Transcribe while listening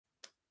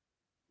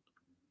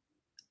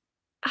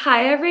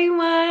Hi,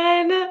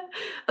 everyone.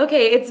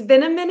 Okay, it's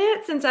been a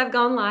minute since I've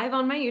gone live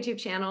on my YouTube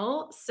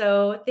channel,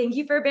 so thank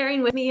you for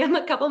bearing with me. I'm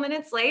a couple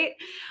minutes late.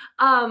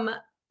 Um,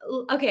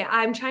 okay,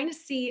 I'm trying to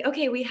see.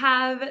 Okay, we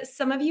have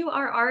some of you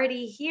are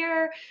already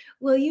here.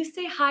 Will you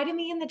say hi to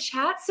me in the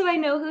chat so I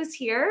know who's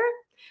here?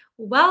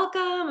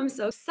 Welcome. I'm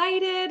so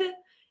excited.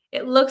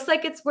 It looks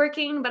like it's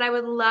working, but I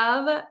would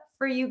love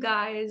for you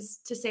guys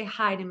to say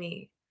hi to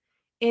me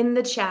in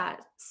the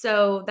chat.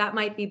 So that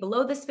might be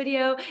below this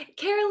video.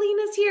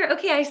 Carolina's here.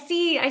 Okay, I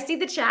see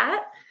the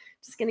chat.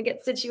 Just gonna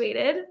get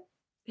situated.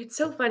 It's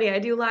so funny. I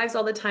do lives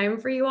all the time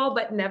for you all,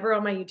 but never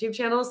on my YouTube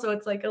channel. So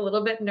it's like a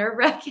little bit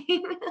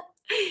nerve-wracking.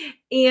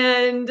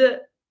 And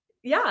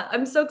yeah,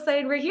 I'm so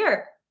excited we're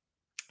here.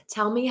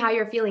 Tell me how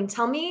you're feeling.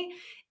 Tell me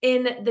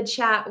in the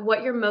chat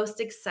what you're most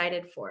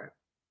excited for.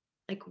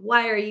 Like,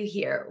 why are you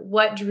here?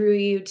 What drew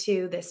you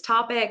to this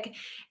topic?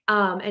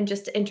 And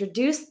just to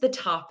introduce the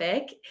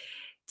topic,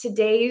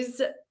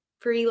 today's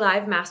free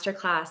live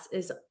masterclass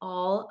is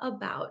all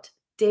about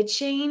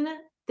ditching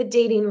the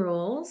dating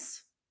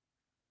rules,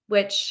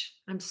 which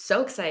I'm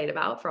so excited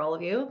about for all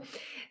of you,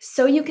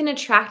 so you can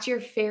attract your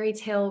fairy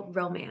tale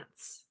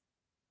romance.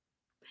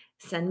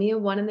 Send me a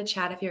one in the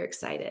chat if you're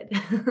excited.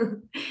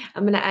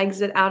 I'm going to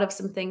exit out of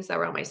some things that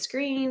were on my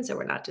screen so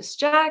we're not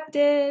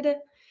distracted.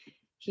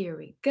 Here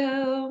we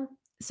go.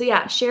 So,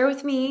 yeah, share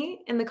with me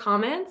in the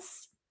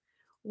comments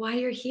why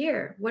you're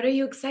here. What are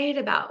you excited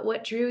about?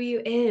 What drew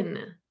you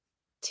in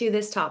to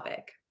this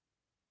topic?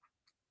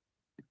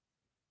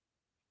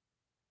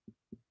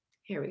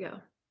 Here we go.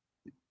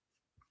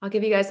 I'll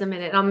give you guys a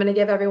minute. I'm going to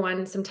give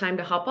everyone some time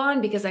to hop on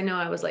because I know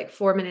I was like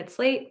 4 minutes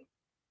late.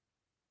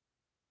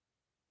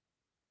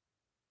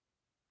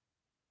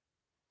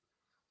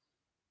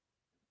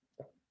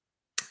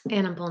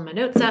 And I'm pulling my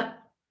notes up.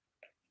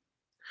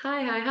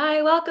 Hi, hi,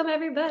 hi. Welcome,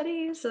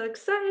 everybody. So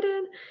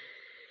excited.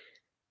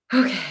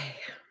 Okay,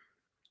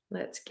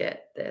 let's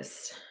get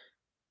this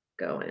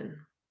going.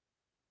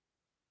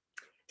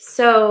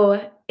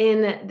 So,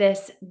 in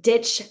this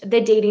Ditch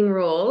the Dating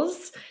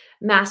Rules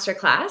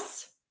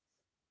masterclass,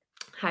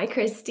 hi,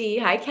 Christy.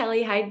 Hi,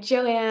 Kelly. Hi,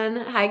 Joanne.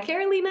 Hi,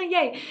 Carolina.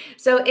 Yay.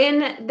 So,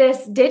 in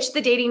this Ditch the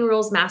Dating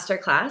Rules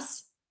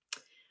masterclass,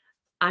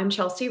 I'm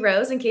Chelsea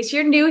Rose. In case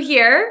you're new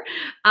here,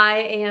 I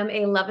am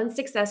a love and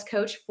success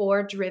coach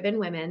for driven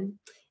women.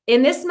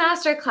 In this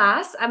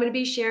masterclass, I'm going to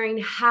be sharing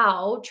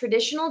how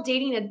traditional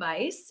dating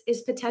advice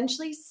is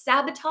potentially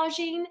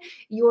sabotaging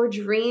your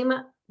dream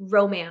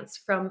romance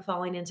from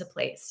falling into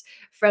place,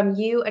 from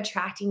you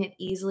attracting it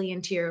easily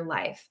into your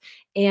life.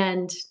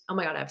 And oh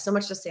my God, I have so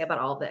much to say about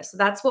all of this. So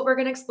that's what we're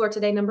going to explore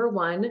today. Number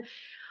one,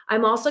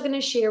 I'm also going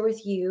to share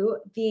with you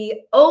the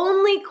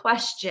only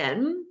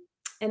question,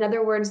 in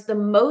other words, the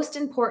most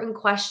important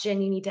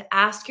question you need to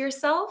ask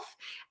yourself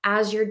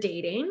as you're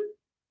dating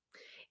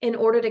in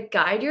order to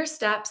guide your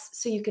steps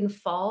so you can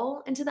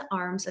fall into the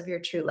arms of your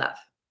true love.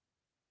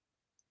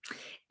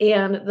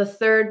 And the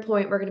third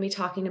point we're going to be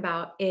talking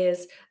about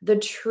is the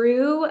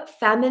true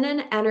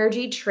feminine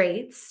energy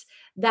traits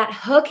that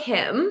hook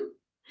him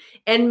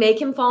and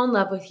make him fall in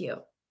love with you.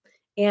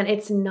 And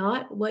it's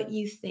not what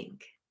you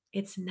think.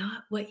 It's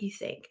not what you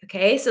think.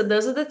 Okay. So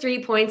those are the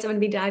 3 points I'm going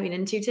to be diving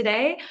into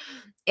today.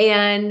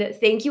 And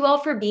thank you all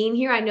for being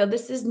here. I know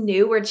this is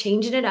new. We're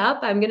changing it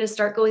up. I'm going to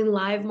start going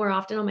live more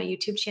often on my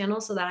YouTube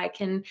channel so that I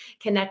can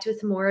connect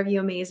with more of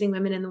you amazing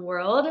women in the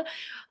world.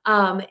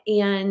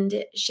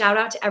 And shout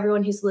out to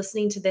everyone who's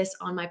listening to this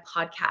on my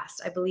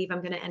podcast. I believe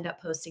I'm going to end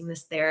up posting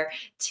this there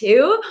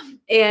too.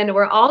 And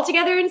we're all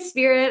together in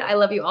spirit. I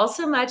love you all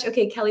so much.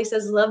 Okay, Kelly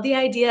says, love the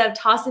idea of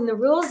tossing the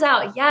rules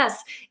out.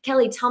 Yes.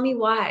 Kelly, tell me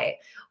why.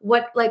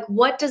 What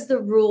does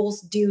the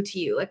rules do to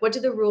you? Like, what do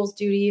the rules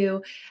do to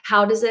you?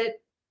 How does it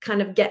kind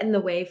of get in the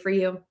way for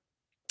you?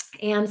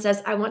 Anne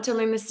says, I want to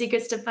learn the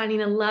secrets to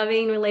finding a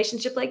loving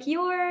relationship like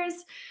yours.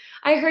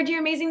 I heard your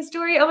amazing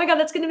story. Oh my God,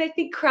 that's going to make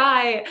me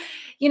cry.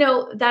 You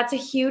know, that's a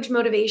huge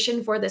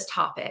motivation for this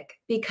topic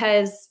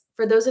because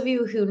for those of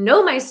you who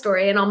know my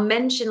story, and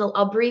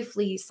I'll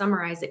briefly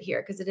summarize it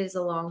here because it is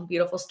a long,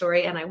 beautiful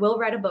story, and I will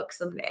write a book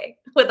someday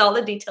with all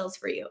the details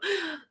for you.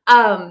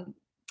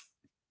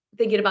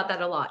 Thinking about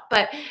that a lot.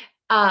 But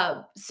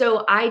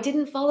so I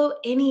didn't follow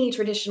any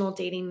traditional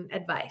dating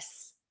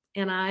advice,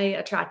 and I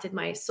attracted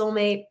my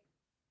soulmate.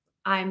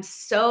 I'm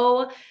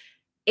so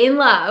in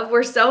love.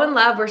 We're so in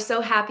love. We're so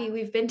happy.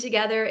 We've been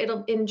together.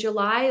 In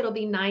July, it'll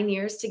be 9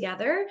 years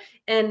together.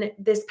 And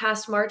this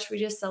past March, we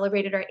just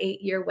celebrated our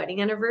 8-year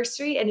wedding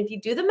anniversary. And if you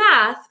do the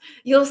math,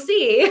 you'll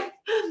see,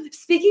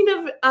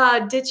 speaking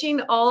of ditching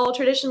all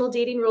traditional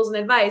dating rules and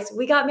advice,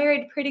 we got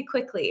married pretty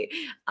quickly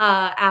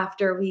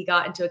after we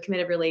got into a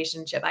committed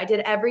relationship. I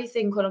did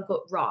everything, quote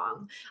unquote,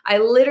 wrong. I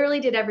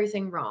literally did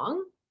everything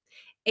wrong.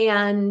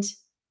 And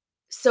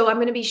so I'm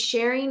going to be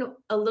sharing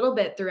a little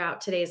bit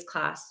throughout today's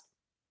class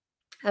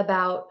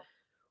about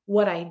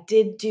what I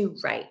did do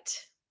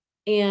right.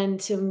 And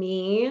to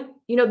me,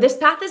 you know, this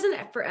path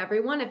isn't for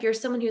everyone. If you're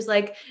someone who's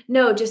like,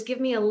 no, just give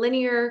me a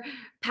linear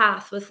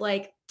path with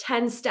like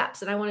 10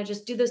 steps and I want to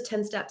just do those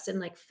 10 steps and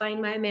like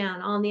find my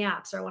man on the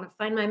apps, or I want to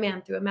find my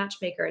man through a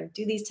matchmaker and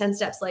do these 10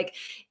 steps. Like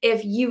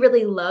if you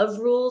really love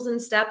rules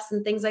and steps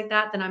and things like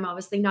that, then I'm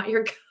obviously not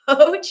your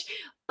coach.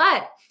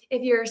 But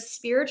if you're a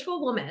spiritual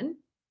woman,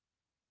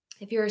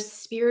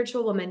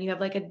 you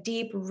have like a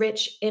deep,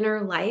 rich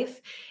inner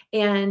life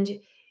and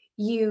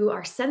you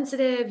are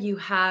sensitive, you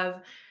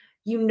have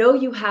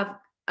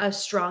a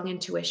strong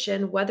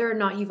intuition, whether or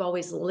not you've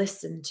always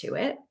listened to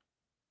it.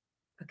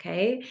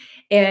 Okay.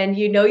 And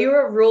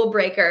you're a rule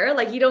breaker.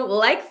 Like you don't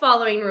like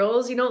following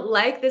rules. You don't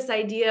like this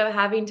idea of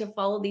having to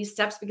follow these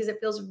steps because it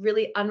feels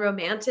really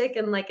unromantic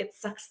and like it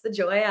sucks the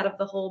joy out of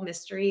the whole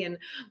mystery and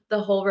the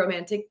whole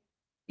romantic,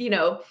 you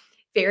know,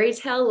 fairy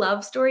tale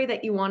love story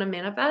that you want to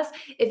manifest.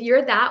 If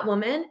you're that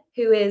woman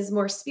who is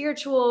more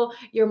spiritual,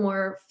 you're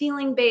more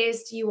feeling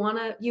based, you want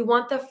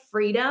the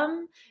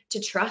freedom to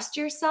trust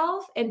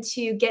yourself and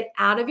to get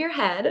out of your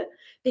head,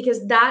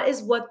 because that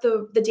is what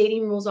the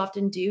dating rules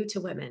often do to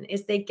women,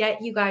 is they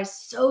get you guys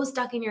so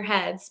stuck in your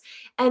heads.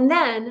 And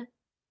then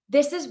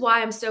this is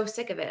why I'm so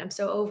sick of it. I'm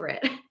so over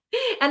it.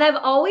 And I've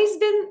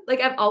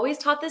always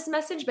taught this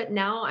message, but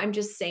now I'm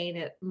just saying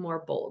it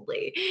more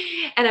boldly.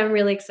 And I'm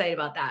really excited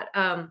about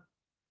that.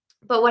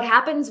 But what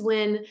happens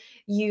when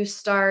you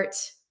start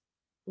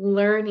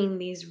learning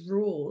these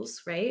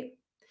rules, right?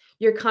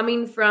 You're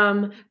coming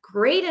from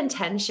great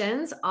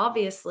intentions,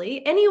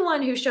 obviously.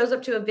 Anyone who shows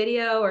up to a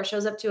video or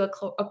shows up to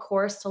a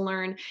course to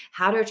learn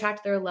how to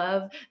attract their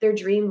love, their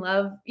dream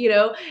love,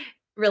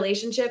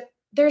 relationship,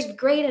 there's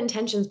great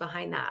intentions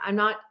behind that. I'm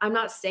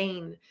not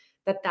saying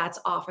that that's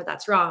off or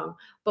that's wrong.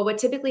 But what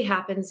typically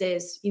happens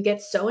is you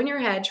get so in your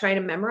head trying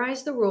to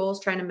memorize the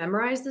rules, trying to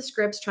memorize the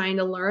scripts, trying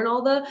to learn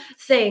all the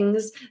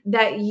things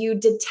that you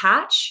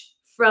detach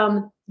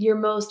from your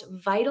most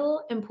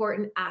vital,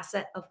 important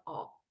asset of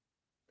all.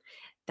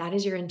 That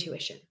is your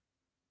intuition.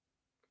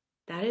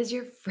 That is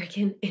your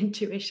freaking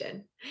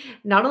intuition.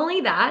 Not only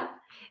that,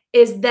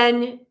 is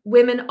then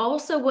women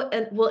also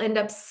will end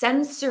up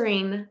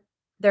censoring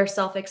their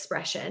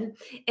self-expression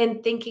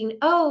and thinking,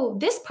 oh,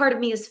 this part of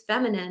me is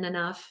feminine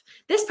enough.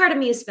 This part of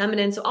me is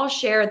feminine, so I'll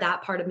share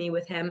that part of me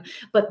with him.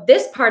 But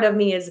this part of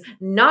me is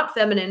not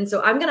feminine,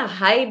 so I'm going to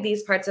hide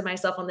these parts of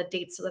myself on the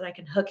date so that I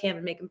can hook him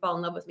and make him fall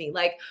in love with me.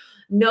 Like,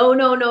 no,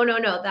 no, no, no,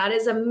 no. That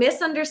is a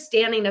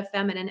misunderstanding of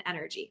feminine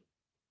energy.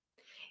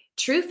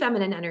 True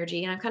feminine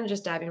energy, and I'm kind of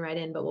just diving right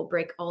in, but we'll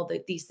break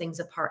these things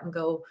apart and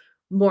go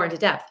more into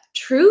depth.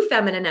 True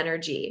feminine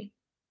energy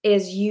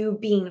is you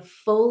being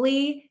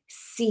fully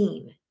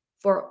seen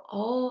for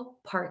all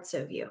parts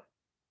of you.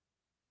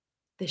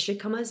 This should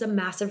come as a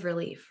massive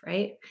relief,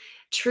 right?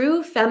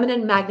 True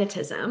feminine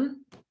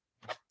magnetism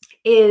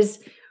is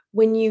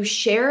when you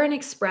share and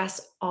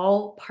express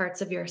all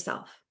parts of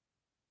yourself: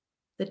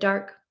 the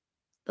dark,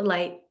 the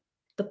light,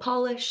 the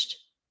polished,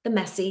 the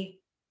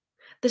messy,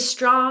 the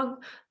strong,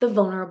 the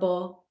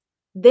vulnerable.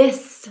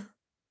 This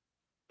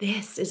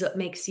is what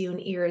makes you an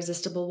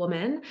irresistible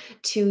woman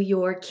to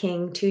your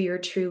king, to your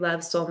true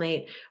love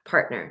soulmate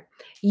partner.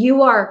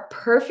 You are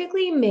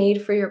perfectly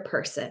made for your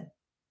person.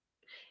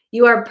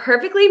 You are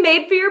perfectly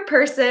made for your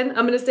person.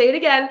 I'm going to say it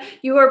again.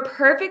 You are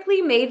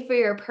perfectly made for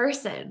your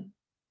person.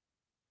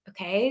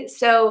 Okay.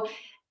 So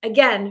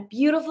again,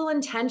 beautiful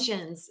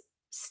intentions,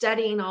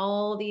 studying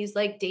all these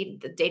like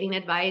dating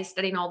advice,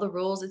 studying all the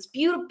rules. It's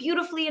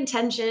beautifully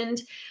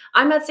intentioned.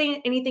 I'm not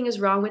saying anything is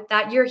wrong with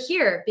that. You're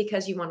here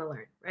because you want to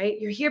learn, right?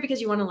 You're here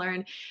because you want to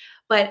learn.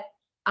 But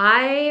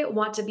I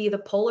want to be the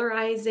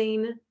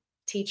polarizing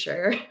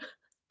teacher.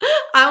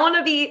 I want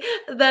to be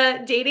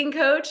the dating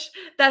coach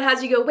that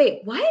has you go,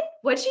 wait, what?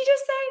 What'd she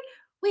just say?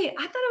 Wait,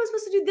 I thought I was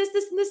supposed to do this,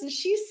 this, and this. And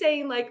she's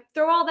saying, like,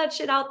 throw all that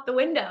shit out the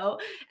window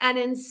and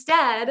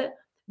instead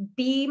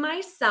be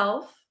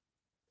myself,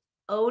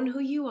 own who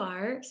you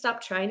are,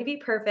 stop trying to be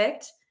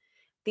perfect.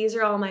 These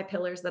are all my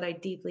pillars that I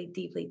deeply,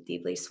 deeply,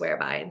 deeply swear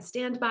by and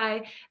stand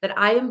by, that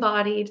I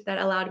embodied, that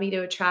allowed me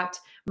to attract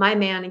my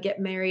man and get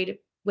married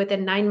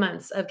within 9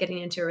 months of getting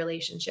into a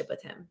relationship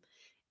with him.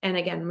 And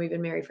again, we've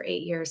been married for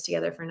 8 years,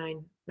 together for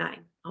nine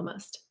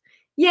almost.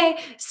 Yay.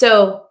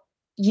 So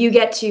you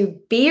get to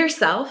be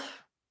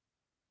yourself.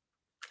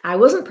 I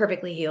wasn't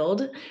perfectly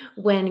healed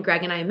when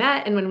Greg and I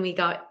met, and when we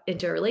got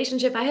into a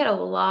relationship, I had a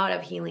lot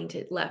of healing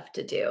left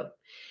to do.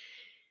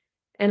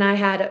 And I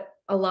had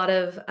a lot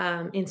of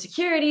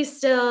insecurities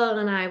still,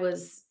 and I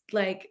was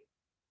like,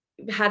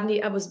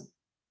 I was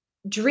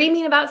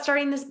dreaming about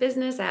starting this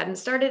business. I hadn't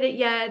started it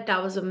yet.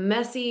 That was a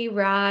messy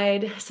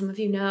ride. Some of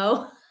you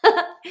know.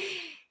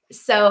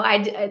 So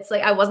it's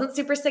like, I wasn't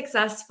super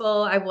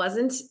successful. I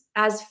wasn't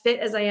as fit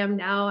as I am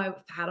now.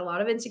 I've had a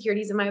lot of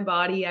insecurities in my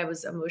body. I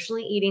was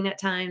emotionally eating at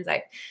times.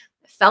 I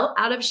felt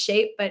out of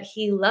shape, but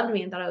he loved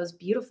me and thought I was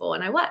beautiful.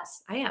 And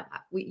I am.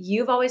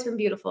 You've always been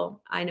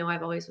beautiful. I know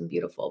I've always been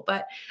beautiful,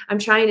 but I'm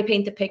trying to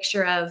paint the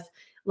picture of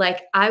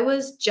like, I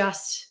was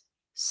just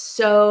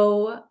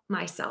so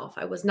myself.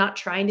 I was not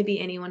trying to be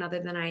anyone other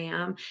than I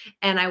am.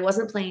 And I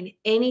wasn't playing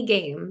any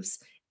games.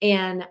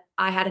 And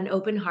I had an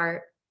open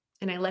heart,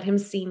 and I let him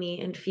see me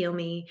and feel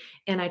me.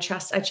 And I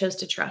chose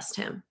to trust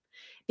him,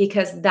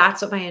 because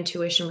that's what my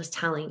intuition was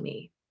telling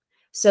me.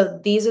 So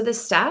these are the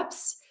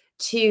steps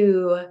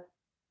to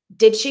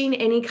ditching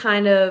any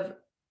kind of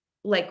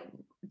like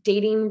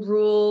dating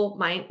rule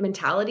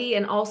mentality,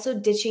 and also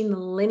ditching the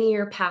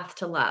linear path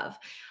to love.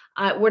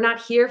 We're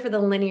not here for the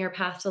linear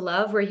path to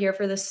love. We're here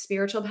for the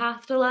spiritual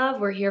path to love.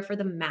 We're here for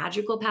the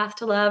magical path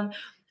to love.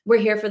 We're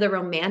here for the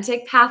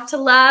romantic path to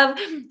love.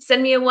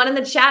 Send me a one in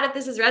the chat if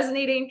this is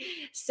resonating.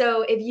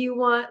 So if you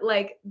want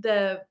like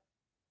the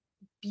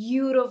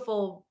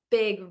beautiful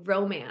big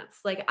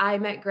romance, like I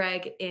met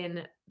Greg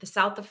in the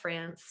south of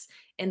France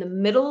in the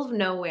middle of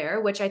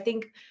nowhere, which I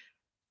think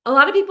a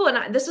lot of people,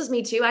 and this was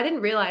me too. I didn't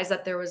realize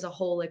that there was a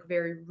whole like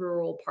very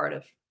rural part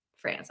of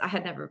France. I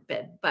had never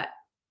been, but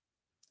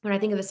when I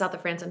think of the south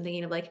of France, I'm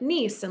thinking of like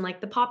Nice and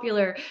like the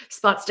popular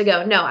spots to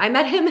go. No, I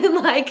met him in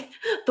like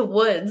the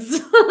woods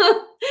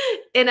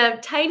in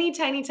a tiny,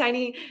 tiny,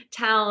 tiny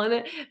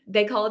town.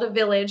 They call it a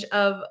village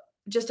of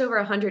just over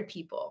 100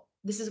 people.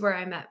 This is where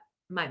I met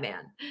my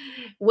man,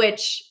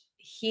 which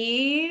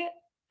oh,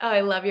 I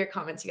love your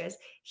comments, you guys.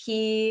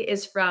 He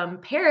is from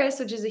Paris,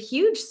 which is a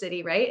huge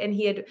city, right? And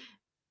he had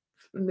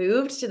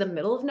moved to the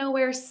middle of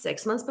nowhere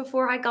 6 months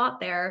before I got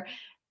there,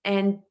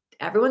 and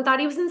everyone thought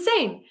he was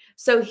insane.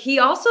 So he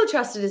also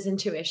trusted his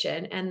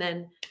intuition, and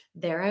then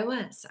there I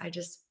was. I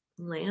just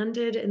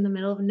landed in the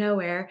middle of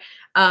nowhere.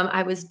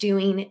 I was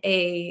doing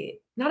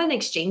not an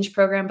exchange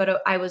program,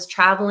 but I was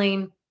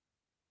traveling.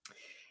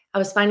 I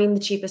was finding the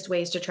cheapest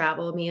ways to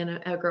travel, me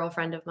and a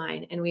girlfriend of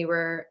mine, and we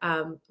were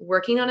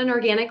working on an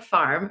organic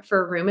farm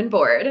for room and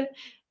board.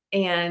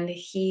 And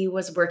he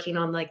was working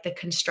on like the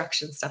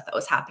construction stuff that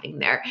was happening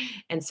there.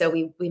 And so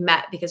we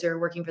met because we were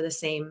working for the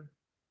same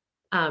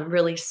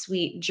really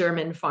sweet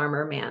German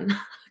farmer man.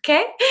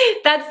 Okay.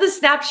 That's the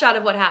snapshot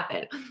of what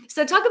happened.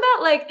 So talk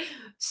about like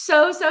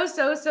so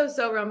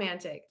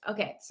romantic.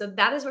 Okay. So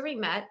that is where we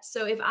met.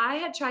 So if I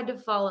had tried to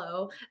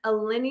follow a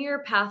linear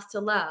path to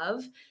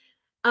love,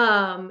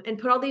 and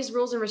put all these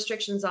rules and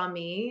restrictions on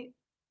me,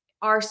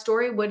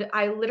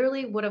 I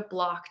literally would have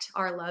blocked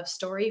our love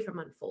story from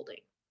unfolding.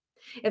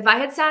 If I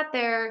had sat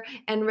there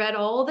and read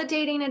all the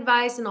dating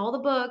advice and all the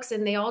books,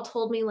 and they all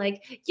told me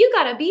like, you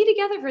got to be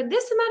together for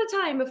this amount of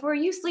time before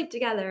you sleep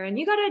together, and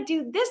you got to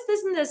do this,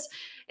 this, and this,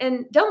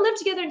 and don't live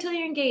together until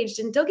you're engaged,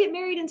 and don't get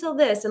married until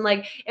this. And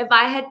like, if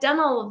I had done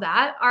all of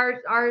that,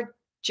 our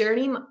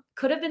journey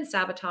could have been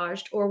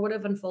sabotaged or would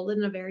have unfolded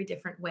in a very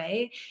different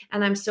way.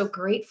 And I'm so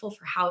grateful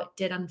for how it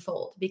did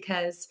unfold,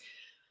 because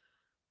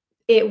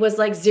it was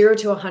like 0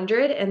 to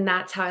 100, and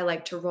that's how I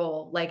like to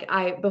roll. Like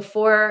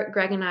before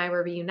Greg and I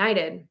were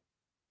reunited,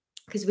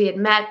 because we had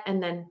met,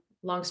 and then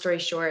long story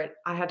short,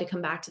 I had to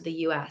come back to the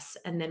US,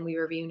 and then we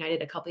were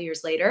reunited a couple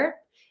years later,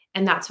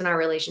 and that's when our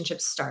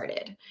relationship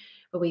started.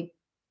 But we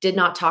did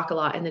not talk a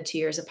lot in the 2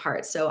 years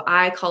apart. So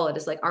I call it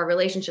as like our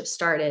relationship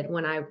started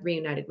when I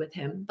reunited with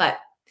him. But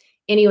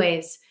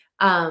anyways,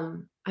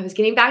 I was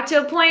getting back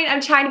to a point. I'm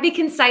trying to be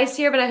concise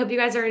here, but I hope you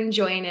guys are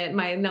enjoying it,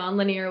 my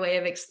nonlinear way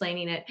of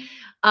explaining it.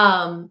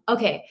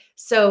 Okay.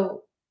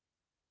 So,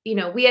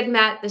 we had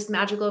met, this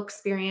magical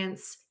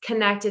experience,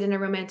 connected in a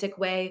romantic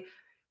way.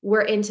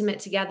 We're intimate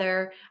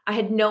together. I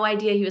had no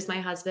idea he was my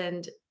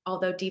husband,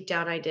 although deep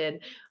down I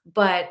did.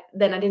 But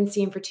then I didn't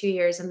see him for 2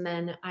 years. And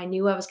then I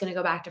knew I was going to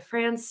go back to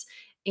France.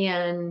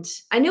 And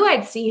I knew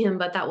I'd see him,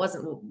 but that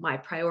wasn't my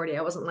priority.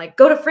 I wasn't like,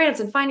 go to France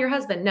and find your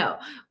husband. No.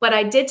 But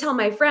I did tell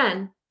my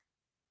friend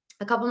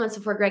a couple months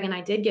before Greg and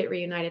I did get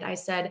reunited, I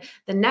said,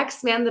 the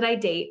next man that I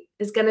date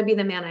is going to be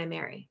the man I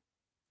marry.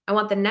 I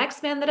want the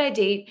next man that I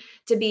date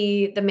to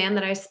be the man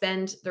that I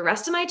spend the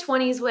rest of my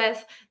 20s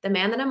with, the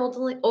man that I'm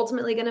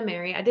ultimately going to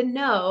marry. I didn't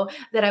know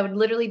that I would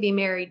literally be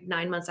married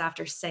 9 months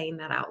after saying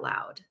that out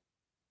loud.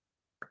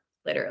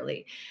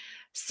 Literally.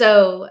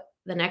 So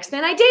the next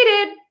man I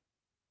dated,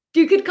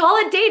 you could call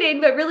it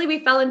dating, but really we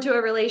fell into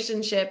a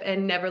relationship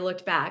and never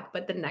looked back.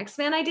 But the next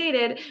man I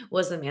dated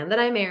was the man that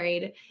I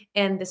married.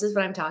 And this is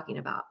what I'm talking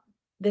about.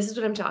 This is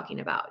what I'm talking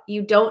about.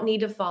 You don't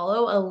need to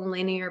follow a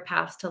linear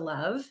path to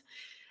love.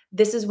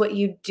 This is what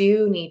you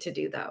do need to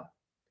do, though.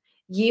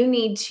 You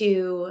need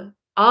to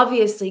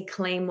obviously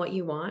claim what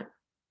you want.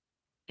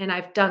 And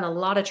I've done a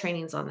lot of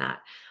trainings on that.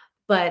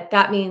 But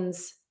that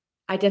means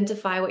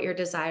identify what your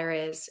desire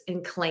is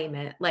and claim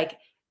it. Like,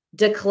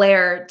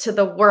 declare to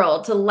the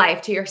world, to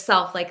life, to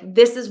yourself, like,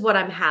 this is what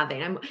I'm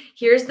having.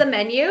 Here's the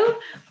menu,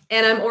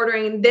 and I'm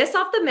ordering this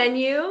off the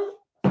menu,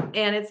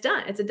 and it's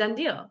done. It's a done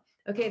deal.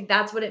 Okay.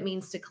 That's what it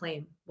means to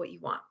claim what you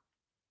want.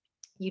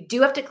 You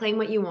do have to claim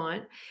what you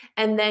want,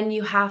 and then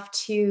you have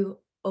to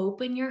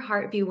open your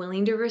heart, be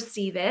willing to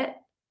receive it,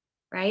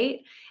 right?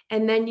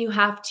 And then you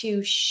have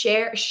to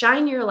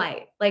shine your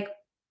light, like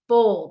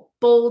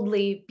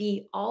boldly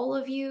be all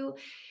of you.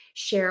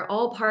 Share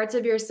all parts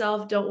of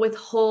yourself. Don't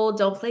withhold.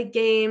 Don't play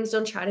games.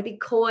 Don't try to be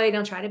coy.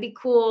 Don't try to be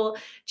cool.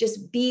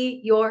 Just be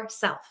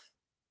yourself.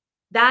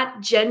 That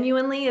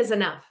genuinely is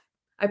enough.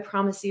 I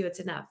promise you it's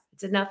enough.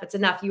 It's enough. It's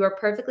enough. You are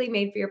perfectly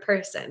made for your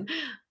person.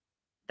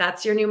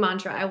 That's your new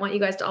mantra. I want you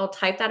guys to all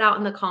type that out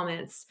in the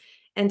comments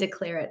and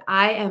declare it.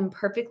 I am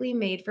perfectly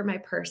made for my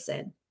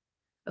person.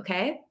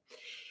 Okay?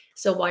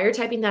 So while you're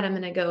typing that, I'm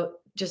going to go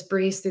just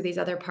breeze through these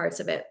other parts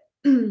of it.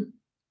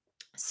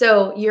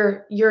 So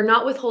you're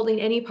not withholding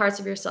any parts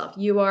of yourself.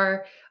 You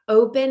are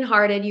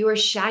open-hearted, you are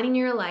shining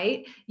your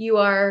light, you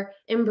are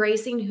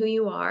embracing who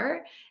you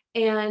are,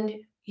 and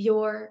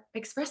you're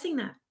expressing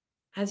that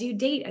as you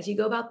date, as you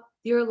go about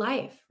your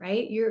life,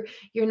 right? You're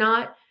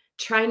not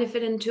trying to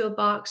fit into a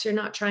box, you're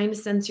not trying to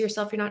censor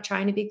yourself, you're not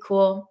trying to be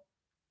cool.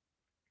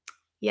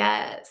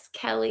 Yes,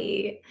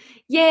 Kelly.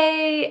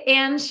 Yay,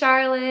 and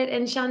Charlotte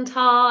and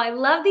Chantal. I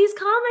love these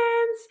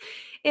comments.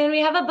 And we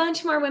have a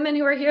bunch more women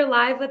who are here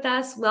live with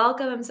us.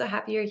 Welcome. I'm so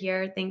happy you're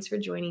here. Thanks for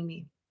joining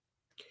me.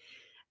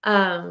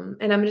 And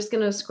I'm just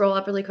going to scroll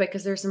up really quick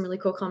because there's some really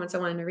cool comments I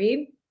wanted to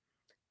read.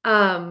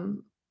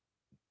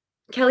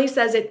 Kelly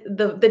says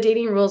the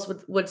dating rules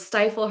would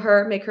stifle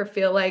her, make her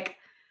feel like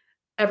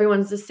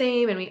everyone's the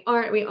same and we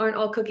aren't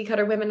all cookie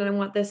cutter women and I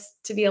want this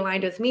to be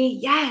aligned with me.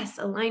 Yes,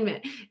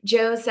 alignment.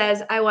 Joe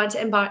says I want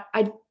to embody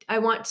I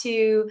want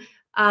to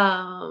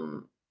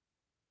not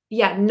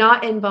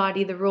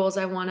embody the rules.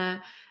 I want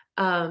to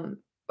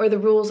or the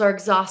rules are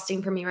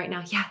exhausting for me right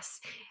now. Yes.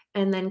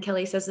 And then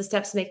Kelly says the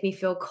steps make me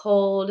feel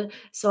cold,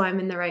 so I'm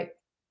in the right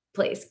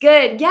place.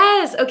 Good.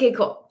 Yes. Okay,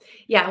 cool.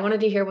 Yeah, I wanted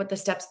to hear what the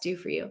steps do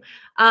for you.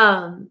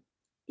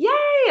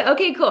 Yay.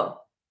 Okay, cool.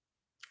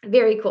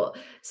 Very cool.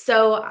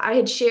 So I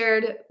had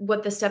shared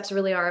what the steps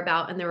really are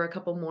about, and there were a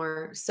couple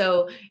more.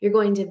 So you're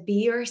going to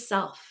be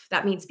yourself.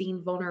 That means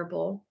being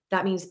vulnerable.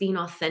 That means being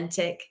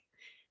authentic.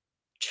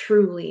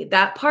 Truly.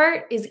 That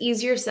part is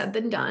easier said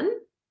than done.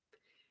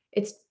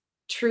 It's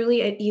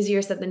truly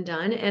easier said than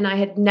done. And I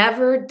had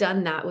never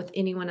done that with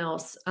anyone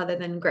else other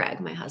than Greg,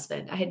 my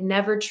husband. I had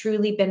never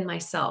truly been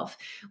myself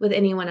with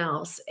anyone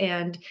else.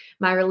 And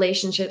my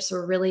relationships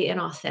were really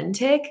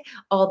inauthentic.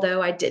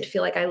 Although I did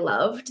feel like I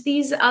loved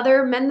these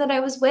other men that I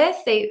was with,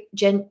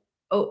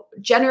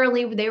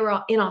 generally they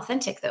were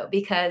inauthentic though,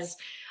 because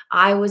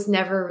I was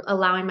never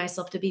allowing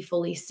myself to be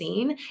fully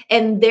seen.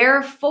 And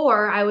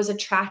therefore I was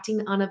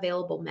attracting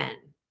unavailable men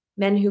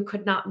who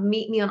could not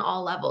meet me on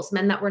all levels,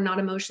 men that were not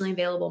emotionally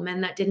available,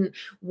 men that didn't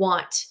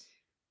want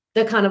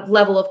the kind of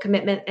level of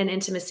commitment and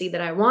intimacy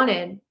that I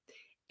wanted.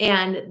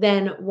 And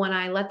then when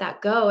I let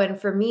that go, and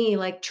for me,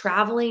 like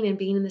traveling and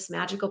being in this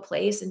magical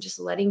place and just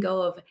letting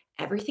go of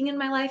everything in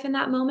my life in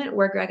that moment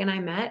where Greg and I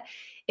met,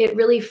 it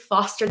really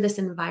fostered this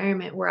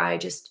environment where I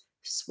just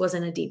was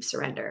in a deep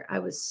surrender. I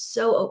was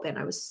so open.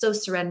 I was so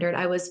surrendered.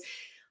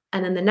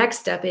 And then the next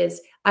step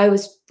is I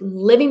was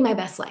living my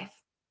best life.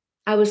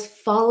 I was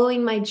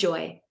following my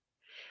joy.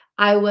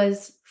 I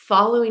was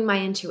following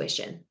my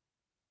intuition.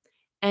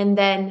 And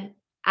then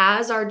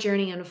as our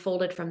journey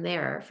unfolded from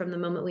there, from the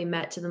moment we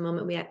met to the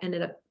moment we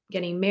ended up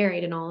getting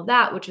married and all of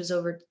that, which was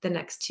over the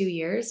next 2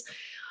 years,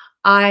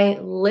 I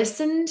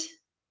listened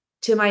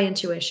to my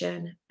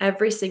intuition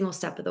every single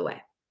step of the way.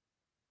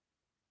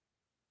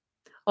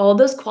 All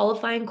those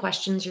qualifying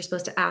questions you're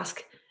supposed to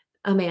ask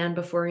a man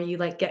before you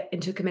like get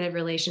into a committed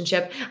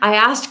relationship. I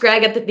asked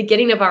Greg at the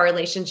beginning of our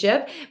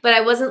relationship, but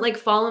I wasn't like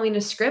following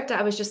a script.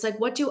 I was just like,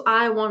 what do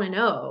I want to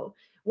know?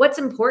 What's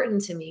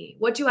important to me?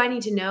 What do I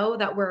need to know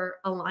that we're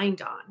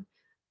aligned on?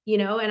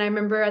 And I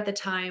remember at the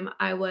time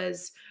I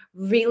was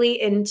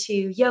really into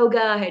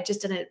yoga. I had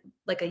just done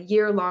like a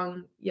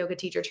year-long yoga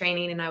teacher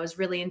training, and I was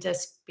really into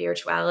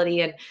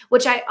spirituality, and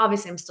which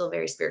I'm still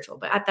very spiritual,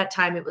 but at that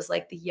time it was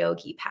like the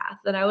yogi path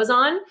that I was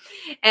on.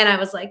 And I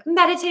was like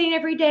meditating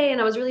every day, and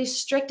I was really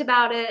strict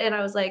about it. And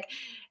I was like,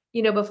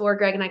 before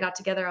Greg and I got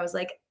together, I was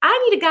like,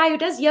 I need a guy who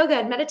does yoga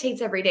and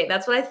meditates every day.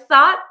 That's what I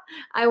thought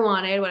I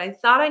wanted, what I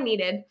thought I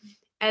needed.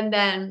 And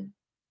then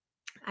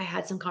I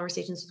had some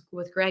conversations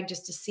with Greg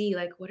just to see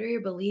like, what are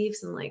your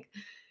beliefs? And like,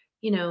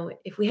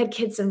 if we had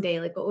kids someday,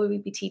 like what would we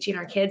be teaching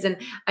our kids? And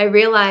I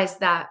realized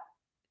that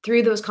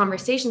through those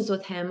conversations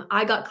with him,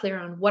 I got clear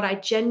on what I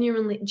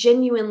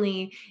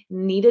genuinely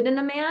needed in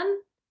a man.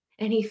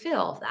 And he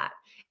filled that.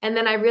 And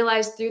then I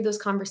realized through those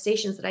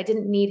conversations that I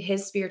didn't need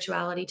his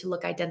spirituality to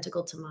look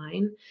identical to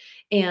mine.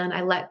 And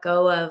I let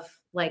go of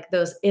like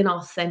those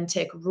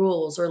inauthentic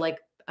rules or like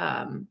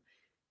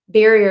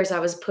barriers I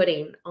was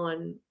putting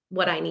on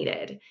what I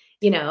needed,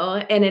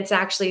 and it's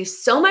actually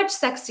so much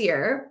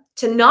sexier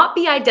to not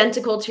be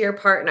identical to your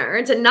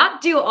partner, to not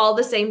do all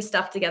the same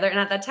stuff together. And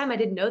at that time I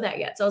didn't know that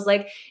yet. So I was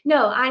like,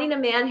 no, I need a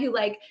man who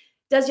like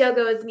does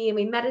yoga with me and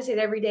we meditate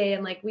every day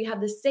and like we have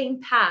the same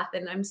path.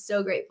 And I'm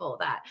so grateful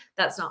that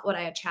that's not what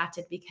I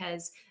attracted,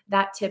 because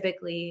that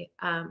typically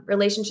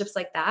relationships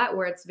like that,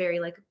 where it's very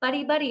like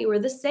buddy, we're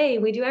the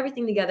same, we do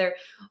everything together,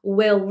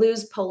 will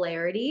lose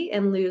polarity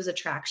and lose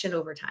attraction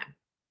over time.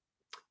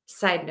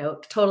 Side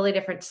note, totally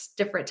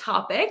different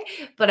topic,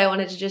 but I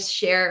wanted to just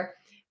share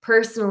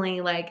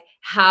personally like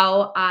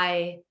how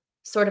I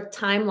sort of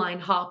timeline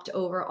hopped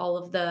over all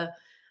of the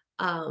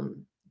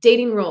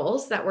dating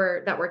rules that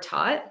were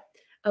taught,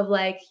 of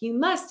like, you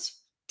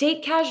must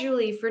date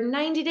casually for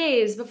 90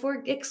 days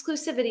before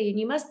exclusivity and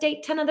you must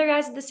date 10 other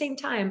guys at the same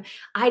time.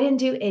 I didn't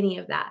do any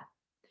of that.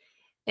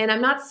 And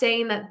I'm not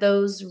saying that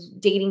those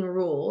dating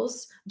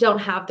rules don't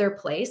have their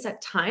place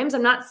at times.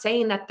 I'm not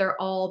saying that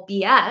they're all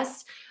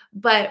BS,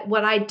 But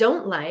what I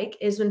don't like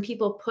is when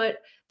people put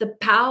the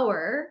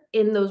power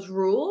in those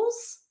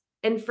rules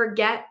and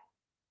forget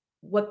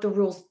what the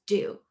rules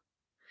do.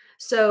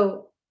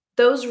 So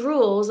those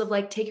rules of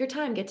like, take your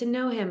time, get to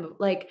know him,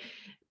 like,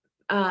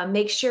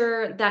 make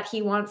sure that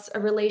he wants a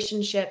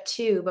relationship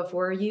too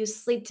before you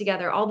sleep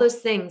together, all those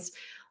things.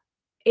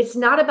 It's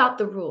not about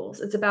the rules.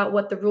 It's about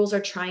what the rules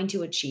are trying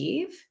to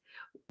achieve,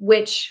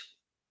 which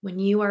when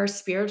you are a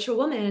spiritual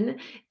woman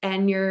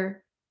and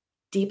you're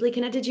deeply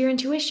connected to your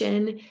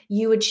intuition,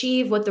 you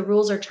achieve what the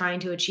rules are trying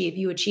to achieve.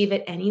 You achieve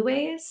it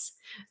anyways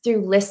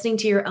through listening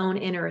to your own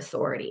inner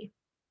authority.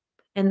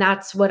 And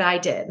that's what I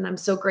did. And I'm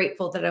so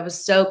grateful that I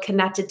was so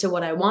connected to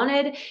what I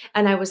wanted.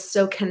 And I was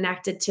so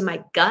connected to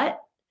my gut.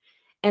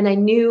 And I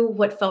knew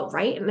what felt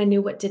right and I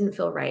knew what didn't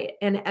feel right.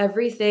 And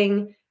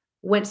everything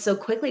went so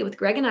quickly with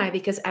Greg and I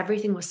because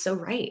everything was so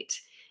right.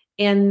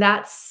 And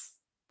that's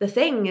the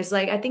thing is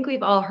like, I think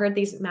we've all heard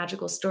these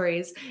magical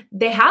stories.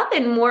 They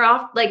happen more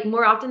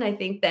often, I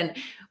think, than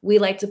we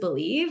like to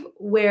believe,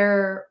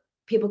 where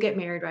people get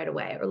married right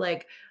away or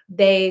like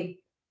they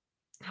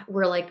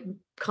were like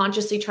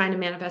consciously trying to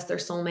manifest their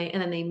soulmate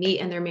and then they meet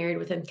and they're married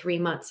within 3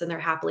 months and they're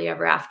happily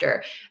ever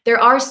after. There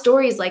are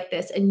stories like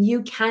this, and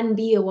you can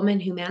be a woman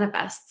who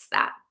manifests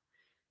that.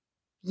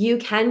 You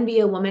can be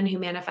a woman who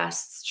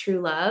manifests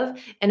true love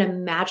in a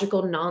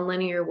magical,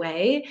 nonlinear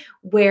way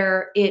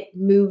where it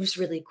moves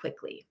really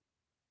quickly.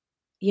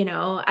 You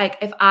know, like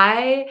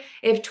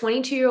if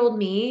 22-year-old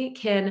me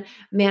can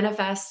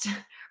manifest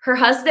her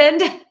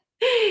husband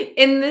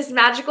in this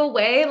magical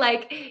way,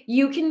 like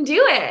you can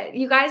do it.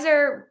 You guys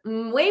are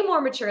way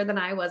more mature than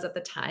I was at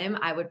the time.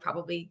 I would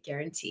probably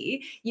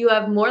guarantee you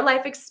have more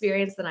life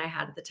experience than I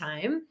had at the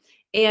time.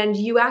 And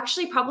you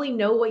actually probably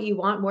know what you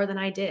want more than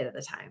I did at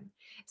the time.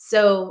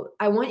 So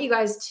I want you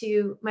guys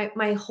to,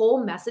 my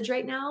whole message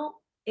right now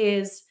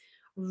is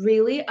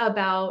really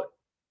about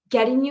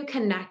getting you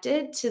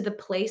connected to the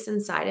place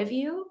inside of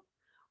you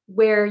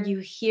where you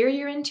hear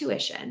your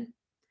intuition.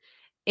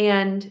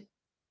 And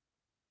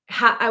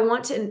I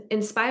want to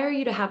inspire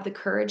you to have the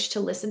courage to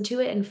listen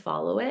to it and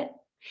follow it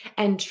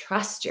and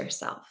trust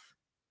yourself.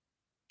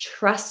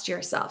 Trust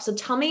yourself. So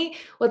tell me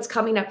what's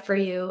coming up for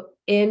you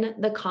in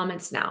the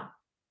comments now.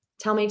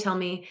 Tell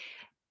me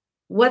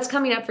what's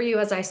coming up for you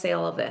as I say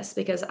all of this,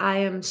 because I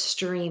am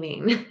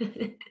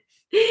streaming.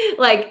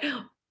 Like,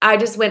 I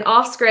just went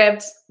off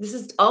script. This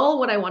is all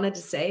what I wanted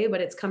to say, but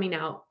it's coming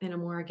out in a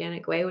more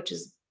organic way, which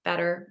is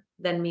better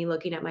than me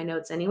looking at my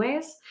notes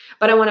anyways.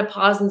 But I want to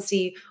pause and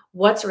see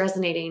what's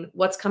resonating,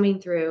 what's coming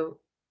through,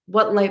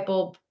 what light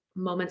bulb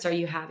moments are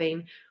you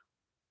having,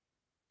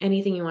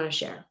 anything you want to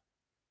share.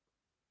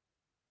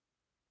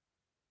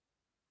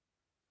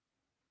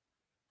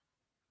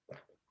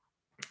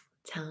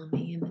 Tell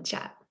me in the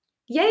chat.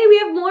 Yay, we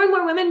have more and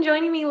more women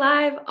joining me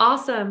live.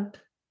 Awesome.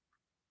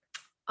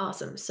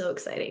 Awesome. So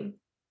exciting.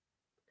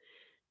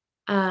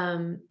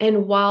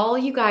 And while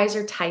you guys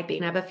are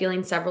typing, I have a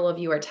feeling several of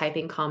you are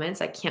typing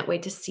comments. I can't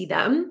wait to see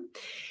them.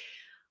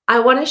 I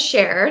want to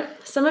share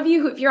some of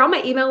you, if you're on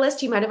my email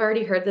list, you might have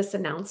already heard this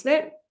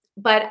announcement,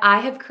 but I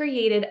have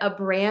created a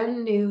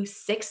brand new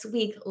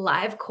 6-week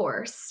live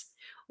course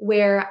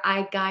where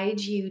I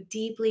guide you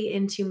deeply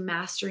into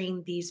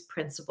mastering these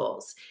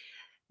principles.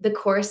 The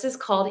course is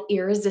called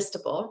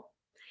Irresistible.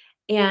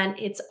 And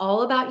it's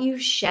all about you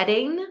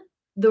shedding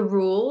the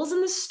rules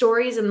and the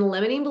stories and the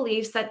limiting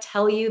beliefs that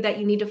tell you that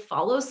you need to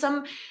follow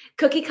some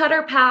cookie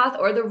cutter path,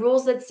 or the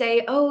rules that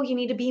say, oh, you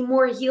need to be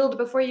more healed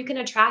before you can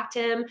attract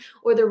him,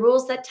 or the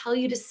rules that tell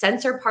you to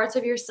censor parts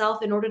of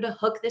yourself in order to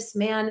hook this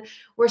man.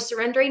 We're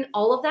surrendering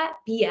all of that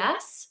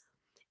BS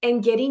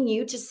and getting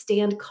you to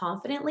stand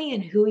confidently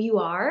in who you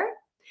are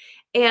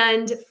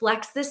and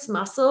flex this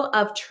muscle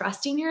of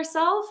trusting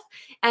yourself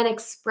and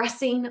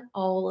expressing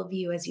all of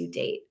you as you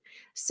date.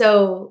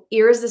 So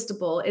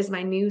Irresistible is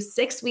my new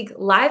 6-week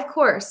live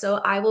course. So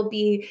I will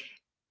be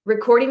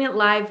recording it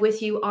live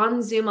with you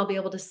on Zoom. I'll be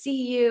able to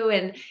see you,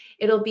 and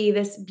it'll be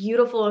this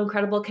beautiful,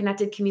 incredible,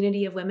 connected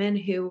community of women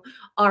who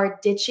are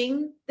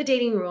ditching the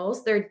dating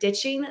rules. They're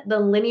ditching the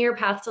linear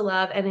path to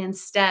love and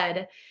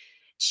instead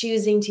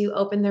choosing to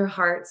open their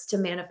hearts to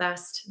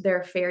manifest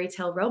their fairy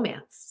tale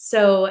romance.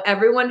 So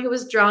everyone who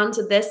was drawn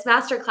to this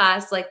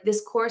masterclass, like,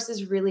 this course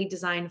is really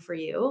designed for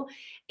you.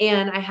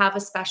 And I have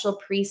a special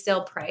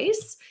pre-sale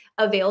price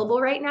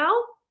available right now.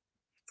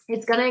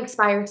 It's going to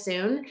expire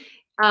soon.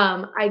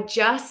 I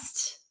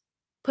just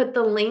put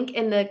the link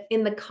in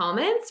the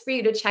comments for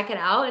you to check it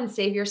out and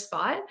save your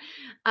spot.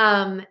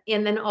 And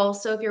then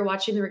also, if you're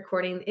watching the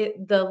recording,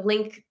 the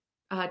link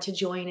to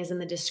join is in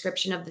the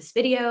description of this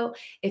video.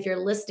 If you're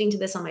listening to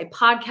this on my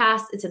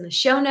podcast, it's in the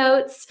show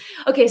notes.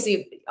 Okay, so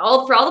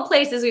for all the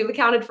places, we've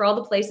accounted for all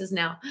the places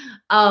now.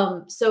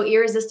 So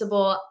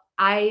Irresistible,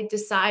 I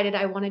decided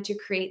I wanted to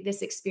create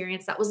this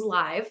experience that was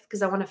live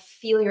because I want to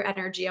feel your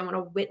energy. I want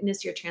to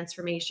witness your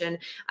transformation.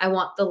 I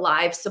want the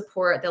live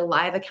support, the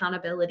live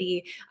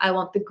accountability. I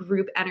want the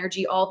group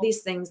energy, all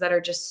these things that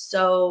are just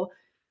so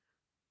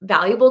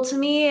valuable to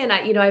me. And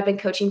I've been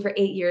coaching for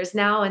 8 years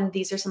now, and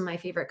these are some of my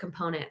favorite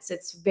components.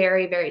 It's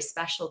very, very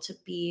special to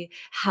be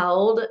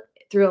held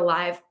through a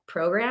live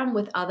program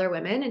with other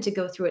women and to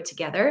go through it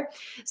together.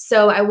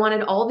 So I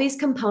wanted all these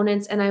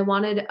components, and I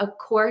wanted a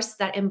course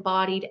that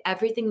embodied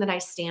everything that I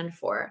stand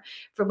for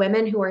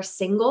women who are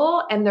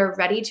single and they're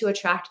ready to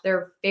attract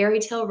their fairy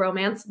tale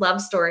romance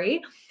love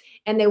story.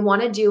 And they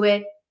want to do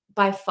it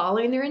by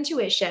following their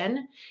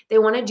intuition. They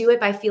want to do it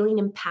by feeling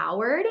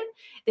empowered.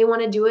 They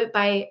want to do it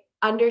by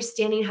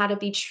understanding how to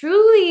be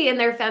truly in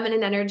their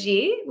feminine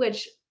energy,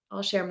 which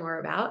I'll share more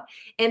about.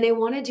 And they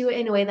want to do it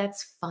in a way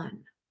that's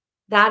fun.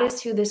 That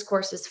is who this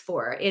course is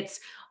for.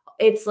 It's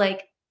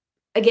like,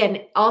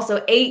 again,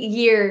 also 8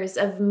 years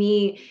of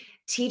me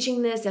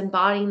teaching this,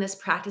 embodying this,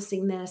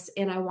 practicing this,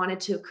 and I wanted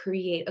to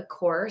create a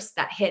course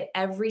that hit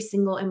every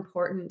single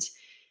important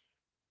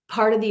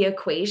part of the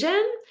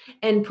equation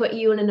and put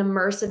you in an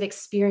immersive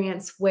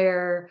experience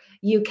where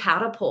you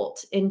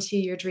catapult into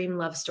your dream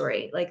love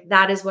story. Like,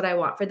 that is what I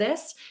want for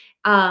this.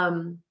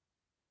 Um,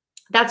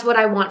 that's what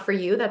I want for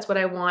you. That's what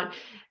I want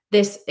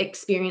this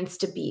experience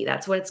to be.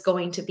 That's what it's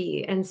going to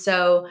be. And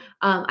so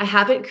I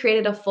haven't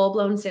created a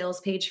full-blown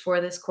sales page for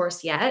this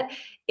course yet.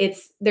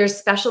 There's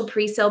special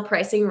pre-sale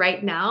pricing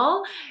right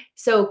now.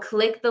 So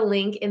click the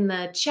link in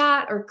the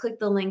chat or click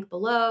the link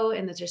below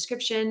in the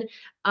description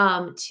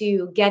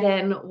to get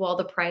in while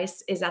the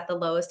price is at the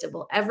lowest it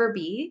will ever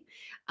be.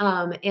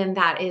 And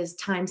that is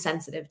time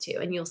sensitive too.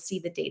 And you'll see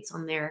the dates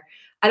on there.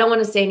 I don't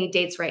want to say any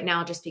dates right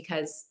now just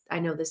because I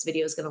know this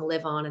video is going to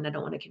live on and I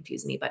don't want to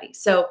confuse anybody.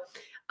 So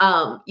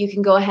you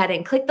can go ahead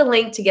and click the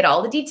link to get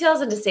all the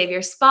details and to save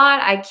your spot.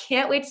 I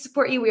can't wait to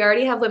support you. We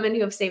already have women who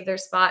have saved their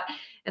spot,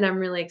 and I'm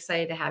really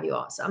excited to have you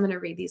all. So I'm going to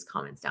read these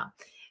comments now.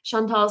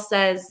 Chantal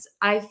says,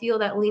 I feel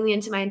that leaning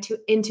into my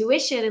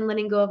intuition and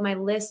letting go of my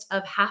list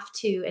of have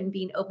to and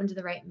being open to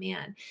the right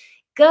man.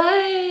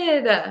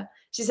 Good.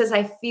 She says,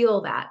 I feel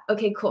that.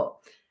 Okay,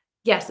 cool.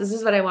 Yes, this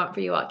is what I want for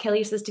you all.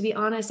 Kelly says, to be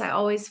honest, I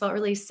always felt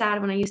really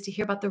sad when I used to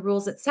hear about the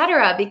rules,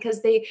 etc.,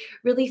 because they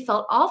really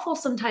felt awful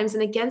sometimes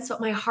and against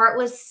what my heart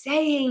was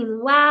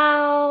saying.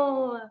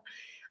 Wow.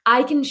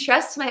 I can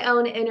trust my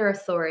own inner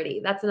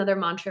authority. That's another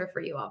mantra for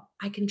you all.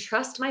 I can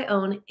trust my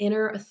own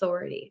inner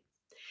authority.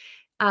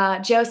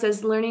 Joe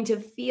says, learning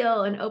to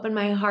feel and open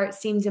my heart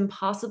seems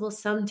impossible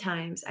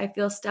sometimes. I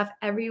feel stuff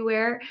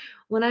everywhere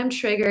when I'm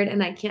triggered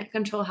and I can't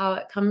control how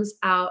it comes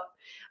out.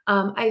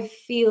 I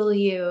feel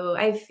you.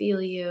 I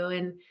feel you.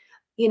 And,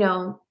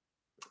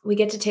 we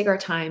get to take our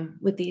time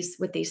with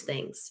these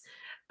things.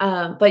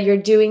 But you're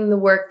doing the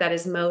work that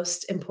is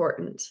most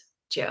important,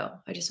 Joe.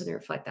 I just want to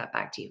reflect that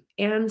back to you.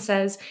 Anne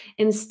says,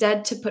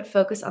 instead to put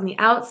focus on the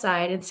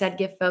outside, instead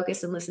give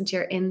focus and listen to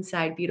your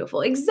inside.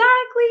 Beautiful.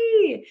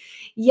 Exactly.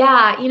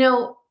 Yeah.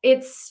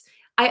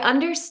 I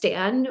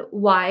understand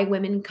why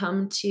women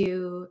come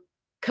to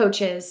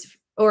coaches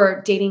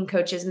or dating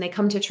coaches and they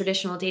come to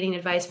traditional dating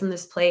advice from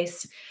this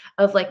place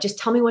of like, just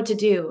tell me what to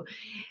do.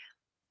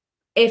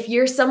 If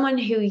you're someone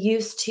who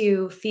used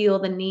to feel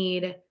the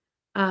need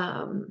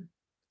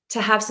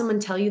to have someone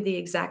tell you the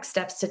exact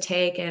steps to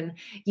take and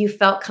you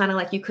felt kind of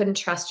like you couldn't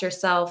trust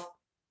yourself,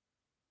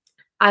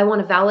 I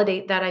want to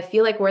validate that. I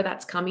feel like where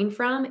that's coming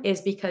from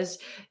is because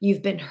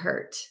you've been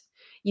hurt.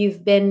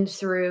 You've been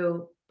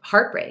through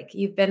heartbreak.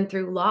 You've been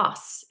through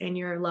loss in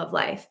your love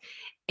life.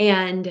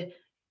 And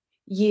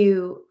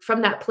you,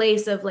 from that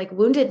place of like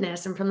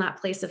woundedness and from that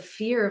place of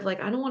fear of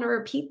like, I don't want to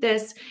repeat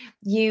this,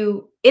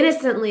 you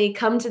innocently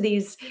come to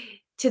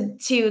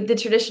the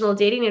traditional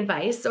dating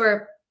advice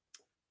or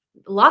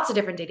lots of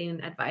different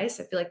dating advice.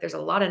 I feel like there's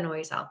a lot of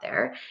noise out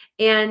there,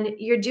 and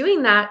you're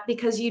doing that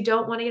because you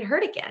don't want to get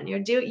hurt again.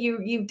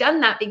 You've done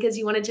that because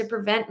you wanted to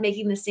prevent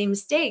making the same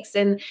mistakes,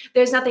 and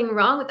there's nothing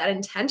wrong with that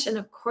intention.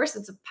 Of course,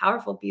 it's a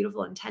powerful,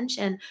 beautiful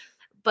intention,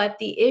 but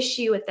the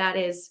issue with that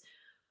is,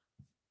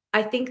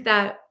 I think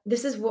that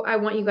this is what I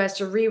want you guys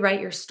to rewrite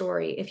your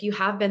story. If you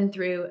have been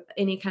through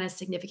any kind of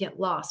significant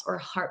loss or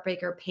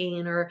heartbreak or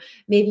pain, or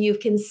maybe you've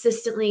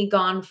consistently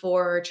gone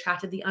for or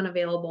attracted the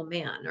unavailable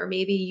man, or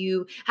maybe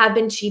you have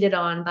been cheated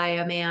on by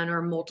a man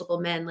or multiple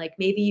men, like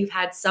maybe you've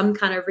had some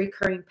kind of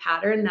recurring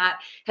pattern that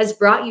has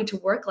brought you to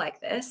work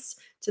like this,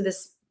 to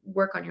this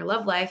work on your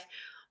love life.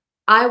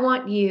 I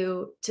want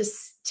you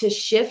to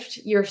shift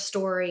your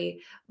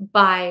story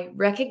by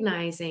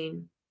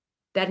recognizing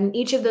that in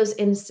each of those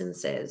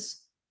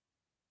instances,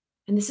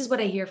 and this is what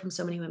I hear from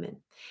so many women,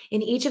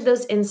 in each of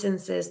those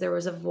instances, there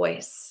was a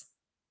voice,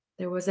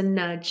 there was a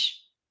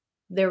nudge,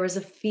 there was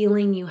a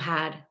feeling you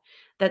had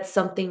that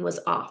something was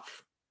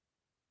off.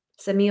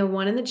 Send me a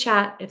 1 in the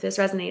chat if this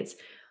resonates.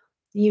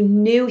 You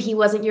knew he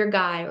wasn't your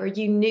guy, or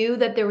you knew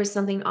that there was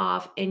something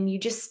off and you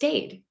just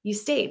stayed. You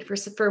stayed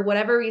for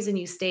whatever reason.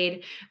 You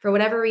stayed for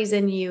whatever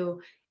reason.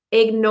 You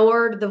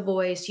ignored the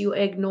voice. You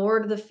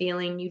ignored the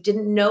feeling. You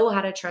didn't know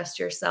how to trust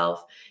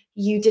yourself.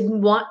 You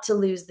didn't want to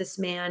lose this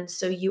man,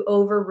 so you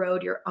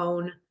overrode your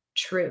own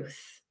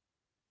truth.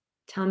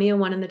 Tell me a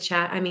 1 in the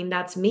chat. I mean,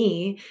 that's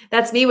me.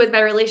 That's me with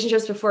my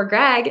relationships before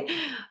Greg.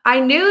 I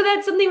knew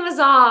that something was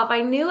off.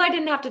 I knew I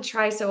didn't have to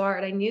try so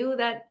hard. I knew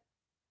that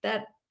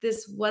that it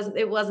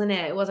wasn't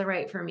it. It wasn't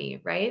right for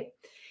me, right?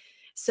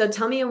 So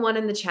tell me in one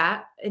in the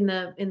chat, in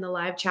the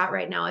live chat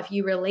right now, if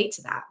you relate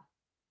to that.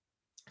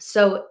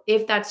 So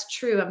if that's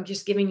true, I'm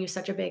just giving you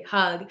such a big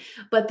hug,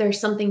 but there's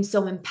something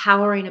so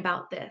empowering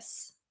about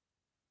this.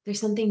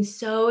 There's something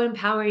so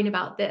empowering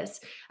about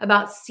this,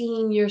 about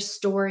seeing your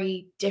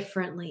story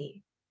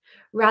differently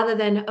rather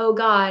than, oh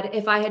God,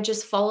 if I had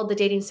just followed the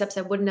dating steps,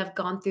 I wouldn't have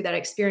gone through that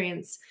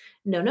experience.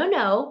 No, no,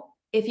 no.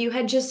 If you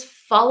had just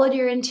followed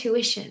your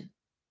intuition,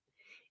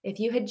 if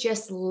you had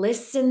just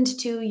listened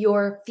to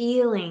your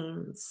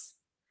feelings,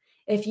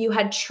 if you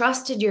had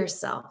trusted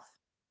yourself,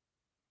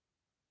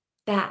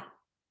 that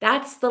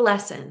that's the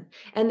lesson.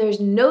 And there's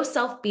no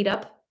self beat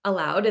up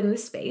allowed in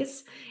this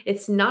space.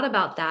 It's not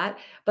about that,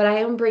 but I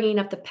am bringing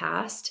up the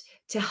past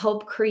to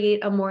help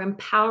create a more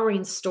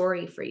empowering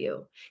story for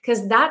you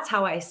because that's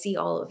how I see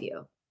all of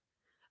you.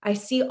 I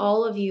see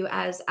all of you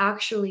as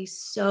actually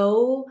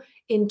so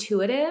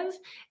intuitive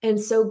and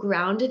so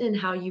grounded in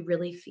how you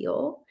really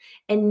feel.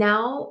 And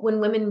now when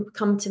women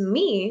come to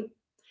me,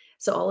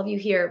 so all of you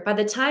here, by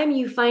the time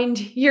you find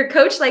your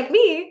coach like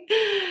me,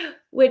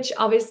 which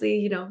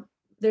obviously,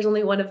 there's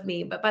only one of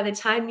me, but by the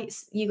time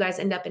you guys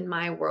end up in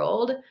my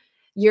world,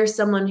 you're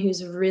someone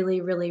who's really,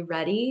 really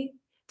ready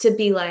to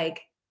be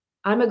like,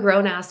 I'm a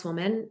grown ass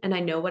woman and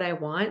I know what I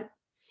want.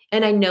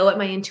 And I know what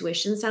my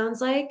intuition sounds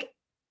like.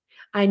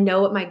 I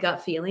know what my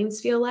gut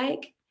feelings feel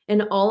like.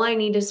 And all I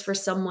need is for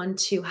someone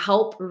to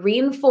help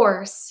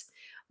reinforce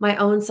my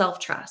own self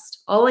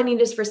trust. All I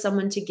need is for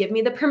someone to give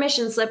me the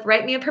permission slip,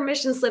 write me a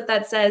permission slip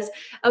that says,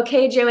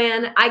 okay,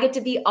 Joanne, I get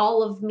to be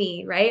all of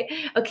me, right?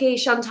 Okay,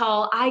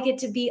 Chantal, I get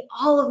to be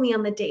all of me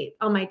on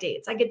my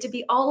dates. I get to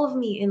be all of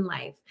me in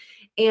life.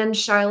 And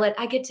Charlotte,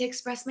 I get to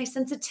express my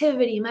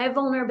sensitivity, my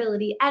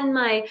vulnerability, and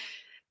my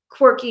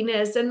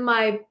quirkiness and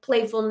my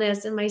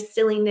playfulness and my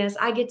silliness.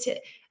 I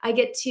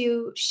get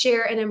to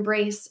share and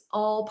embrace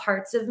all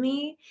parts of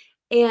me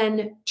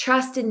and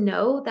trust and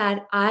know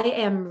that I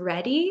am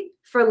ready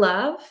for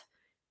love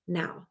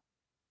now.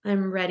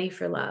 I'm ready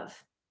for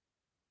love.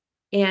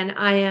 And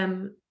I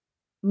am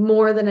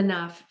more than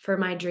enough for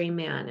my dream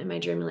man and my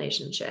dream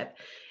relationship.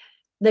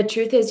 The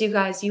truth is, you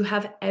guys, you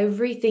have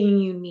everything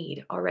you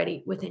need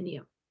already within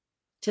you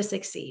to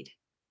succeed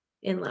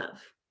in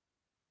love.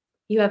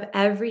 You have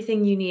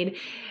everything you need.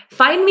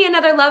 Find me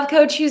another love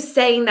coach who's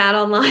saying that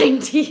online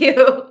to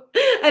you,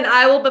 and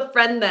I will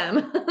befriend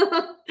them.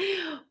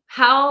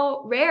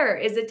 How rare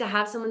is it to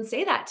have someone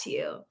say that to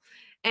you?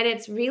 And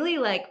it's really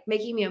like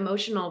making me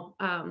emotional.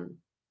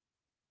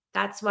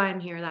 That's why I'm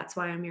here. That's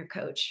why I'm your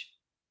coach.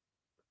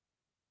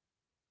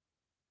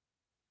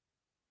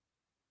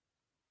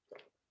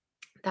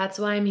 That's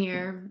why I'm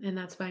here, and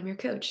that's why I'm your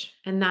coach.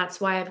 And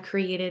that's why I've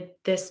created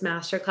this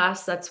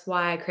masterclass. That's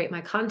why I create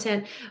my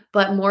content.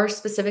 But more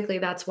specifically,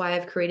 that's why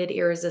I've created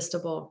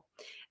Irresistible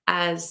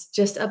as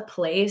just a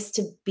place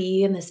to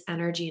be in this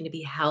energy and to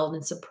be held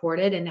and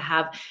supported and to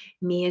have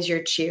me as your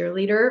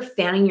cheerleader,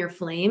 fanning your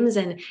flames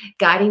and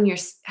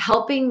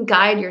helping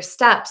guide your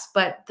steps.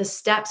 But the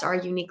steps are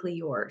uniquely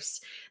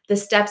yours. The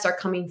steps are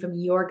coming from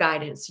your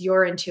guidance,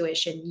 your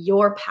intuition,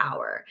 your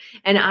power.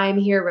 And I'm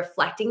here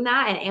reflecting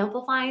that and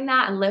amplifying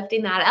that and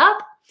lifting that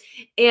up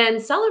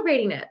and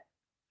celebrating it.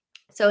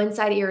 So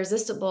inside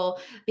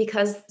Irresistible,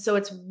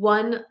 it's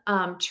one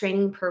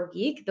training per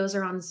week. Those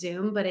are on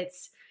Zoom, but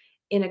it's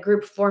in a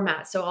group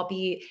format. So I'll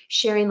be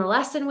sharing the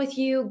lesson with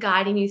you,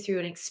 guiding you through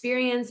an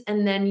experience,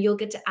 and then you'll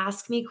get to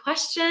ask me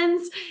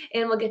questions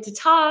and we'll get to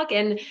talk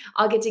and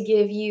I'll get to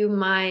give you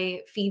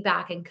my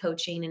feedback and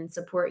coaching and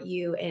support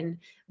you in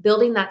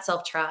building that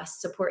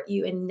self-trust, support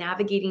you in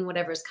navigating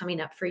whatever's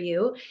coming up for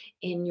you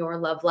in your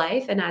love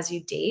life and as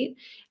you date.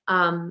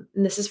 And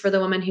this is for the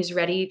woman who's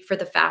ready for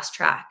the fast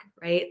track,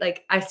 right?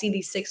 Like I see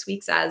these 6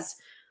 weeks as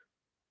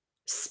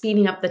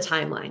speeding up the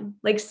timeline,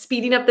 like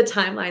speeding up the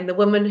timeline. The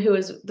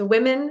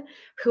women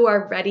who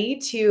are ready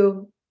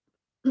to,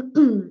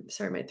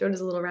 sorry, my throat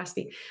is a little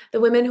raspy. The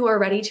women who are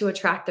ready to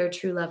attract their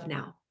true love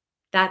now.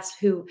 That's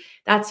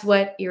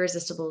what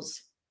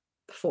Irresistible's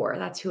for.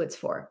 That's who it's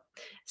for.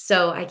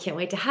 So I can't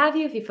wait to have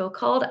you if you feel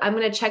called. I'm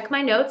going to check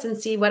my notes and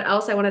see what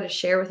else I wanted to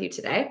share with you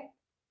today.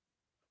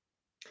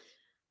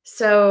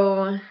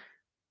 So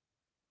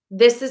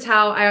this is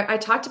how I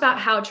talked about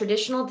how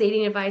traditional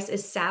dating advice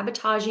is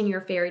sabotaging your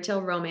fairy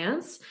tale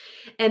romance.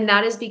 And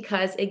that is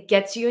because it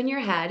gets you in your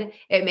head.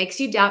 It makes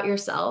you doubt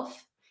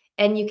yourself.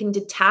 And you can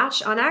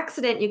detach on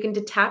accident. You can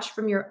detach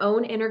from your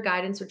own inner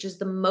guidance, which is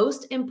the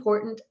most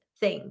important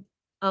thing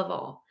of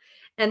all.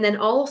 And then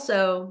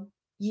also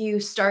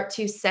you start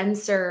to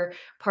censor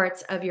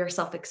parts of your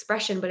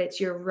self-expression, but it's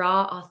your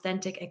raw,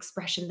 authentic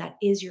expression that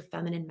is your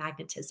feminine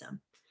magnetism.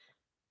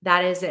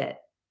 That is it.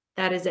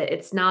 That is it.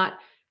 It's not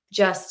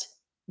just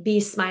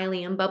be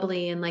smiley and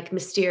bubbly and like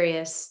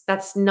mysterious.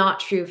 That's not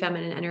true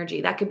feminine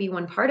energy. That could be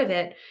one part of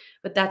it,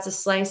 but that's a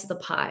slice of the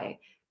pie.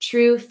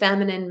 True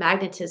feminine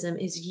magnetism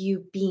is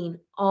you being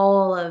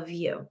all of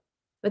you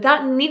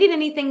without needing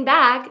anything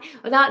back,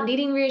 without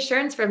needing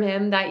reassurance from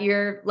him that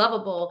you're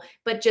lovable,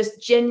 but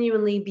just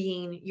genuinely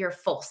being your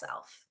full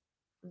self.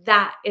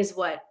 that is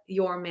what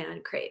your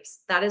man craves.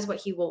 That is what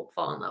he will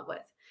fall in love with.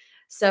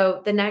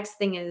 So the next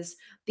thing is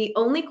the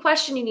only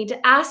question you need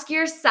to ask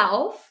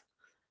yourself.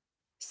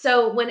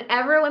 So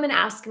whenever women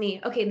ask me,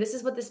 okay, this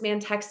is what this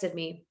man texted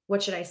me,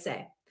 what should I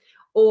say?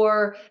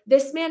 Or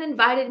this man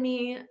invited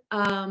me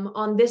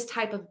on this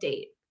type of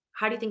date.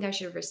 How do you think I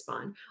should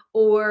respond?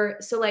 Or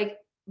so like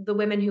the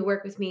women who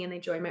work with me and they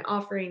join my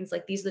offerings,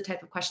 like these are the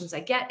type of questions I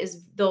get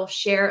is they'll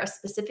share a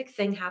specific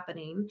thing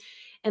happening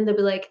and they'll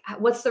be like,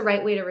 what's the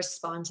right way to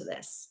respond to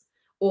this?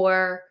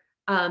 Or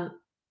um,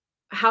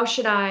 how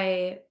should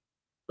I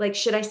like,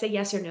 should I say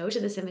yes or no to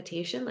this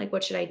invitation? Like,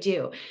 what should I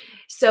do?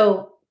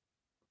 So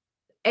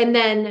and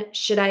then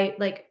should I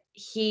like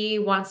he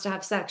wants to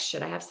have sex.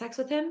 Should I have sex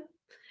with him?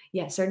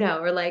 Yes or no?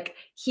 Or like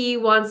he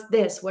wants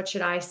this. What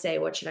should I say?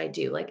 What should I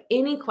do? Like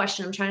any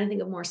question, I'm trying to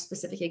think of more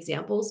specific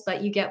examples,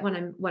 but you get when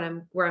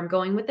I'm where I'm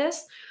going with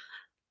this.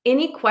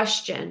 Any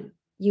question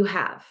you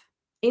have,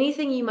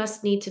 anything you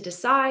must need to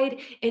decide,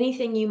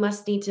 anything you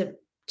must need to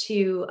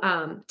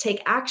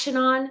take action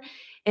on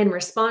and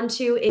respond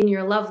to in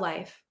your love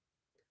life,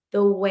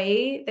 the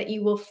way that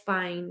you will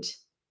find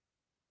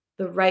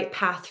the right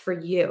path for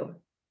you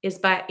is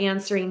by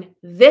answering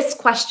this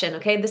question.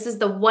 Okay. This is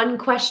the one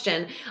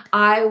question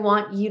I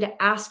want you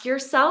to ask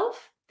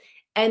yourself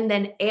and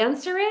then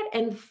answer it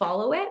and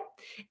follow it.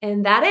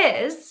 And that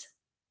is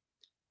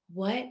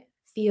what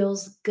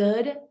feels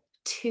good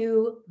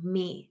to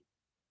me?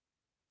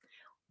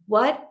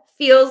 What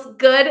feels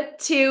good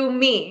to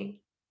me?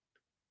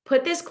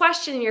 Put this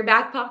question in your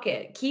back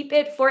pocket. Keep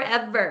it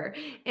forever.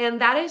 And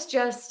that is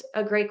just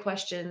a great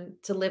question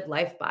to live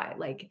life by.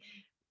 Like,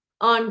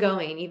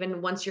 ongoing, even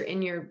once you're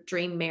in your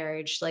dream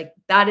marriage, like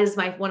that is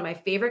my one of my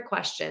favorite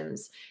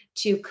questions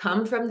to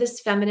come from this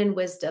feminine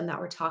wisdom that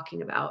we're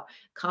talking about,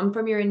 come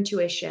from your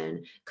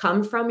intuition,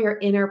 come from your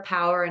inner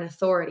power and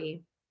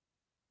authority.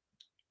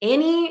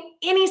 Any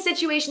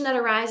situation that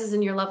arises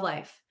in your love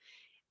life,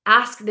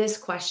 ask this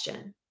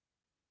question.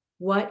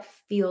 What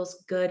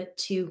feels good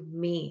to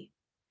me?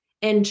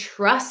 And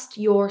trust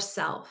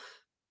yourself.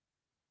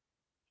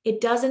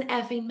 It doesn't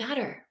effing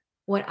matter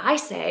what I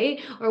say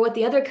or what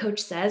the other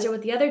coach says or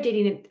what the other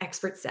dating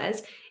expert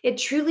says. It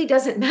truly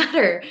doesn't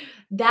matter.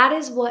 That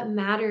is what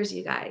matters,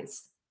 you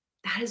guys.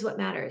 That is what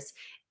matters.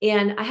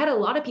 And I had a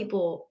lot of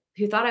people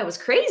who thought I was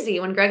crazy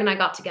when Greg and I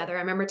got together.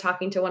 I remember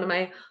talking to one of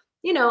my,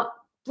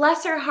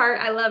 bless her heart,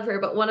 I love her,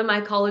 but one of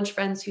my college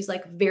friends who's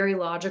like very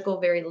logical,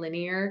 very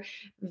linear,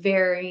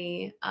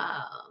 very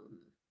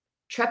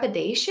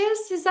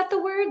trepidatious. Is that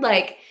the word?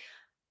 Like,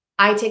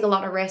 I take a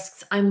lot of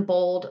risks. I'm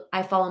bold.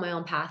 I follow my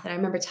own path. And I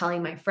remember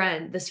telling my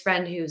friend, this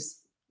friend who's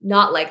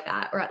not like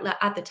that, or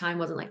at the time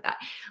wasn't like that.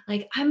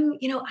 Like, I'm going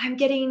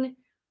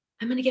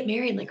to get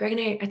married. Like, Greg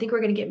and I think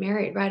we're going to get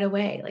married right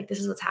away. Like, this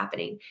is what's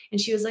happening.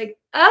 And she was like,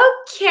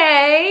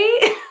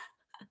 okay.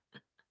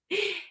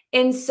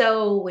 And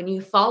so when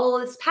you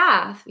follow this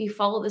path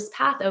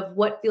of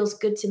what feels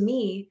good to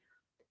me,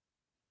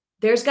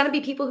 there's going to be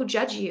people who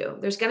judge you.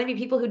 There's going to be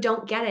people who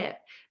don't get it.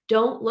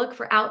 Don't look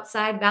for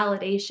outside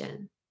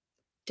validation.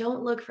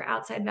 Don't look for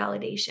outside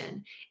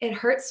validation. It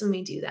hurts when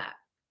we do that.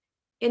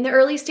 In the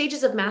early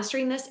stages of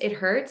mastering this, it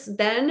hurts.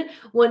 Then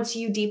once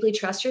you deeply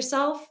trust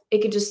yourself,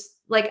 it could just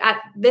like at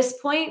this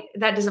point,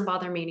 that doesn't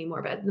bother me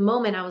anymore. But at the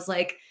moment I was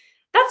like,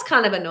 that's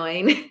kind of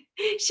annoying.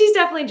 She's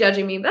definitely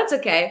judging me. But that's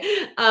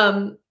okay.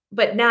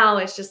 But now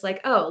it's just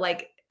like, oh,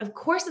 like, of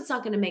course it's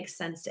not going to make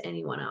sense to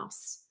anyone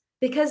else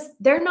because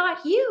they're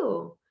not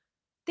you.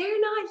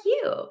 They're not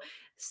you.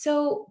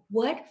 So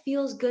what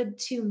feels good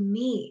to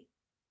me?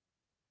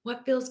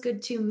 What feels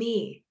good to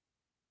me?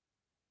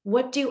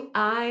 What do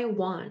I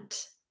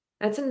want?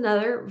 That's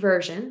another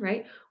version,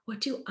 right?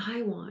 What do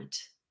I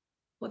want?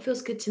 What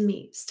feels good to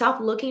me? Stop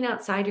looking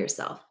outside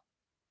yourself.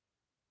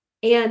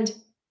 And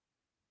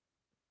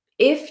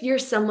if you're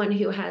someone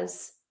who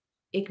has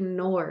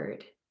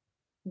ignored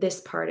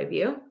this part of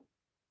you,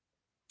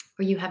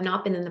 or you have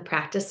not been in the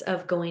practice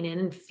of going in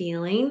and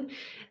feeling,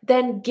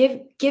 then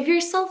give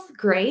yourself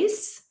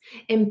grace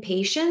and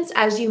patience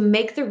as you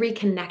make the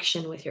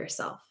reconnection with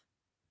yourself.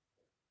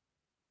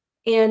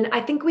 And I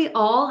think we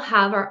all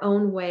have our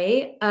own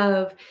way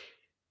of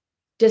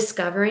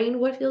discovering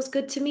what feels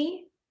good to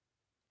me.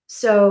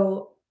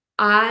 So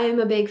I'm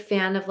a big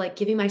fan of like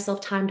giving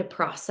myself time to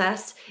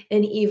process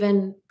and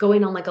even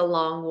going on like a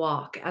long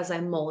walk as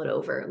I mull it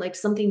over, like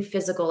something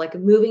physical, like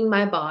moving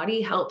my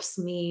body helps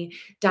me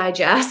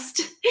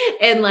digest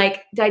and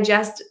like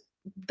digest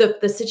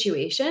the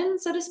situation,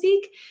 so to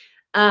speak.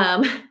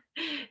 Um,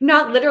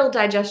 not literal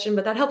digestion,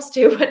 but that helps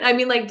too. But I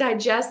mean, like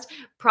digest,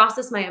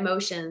 process my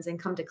emotions and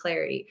come to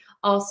clarity.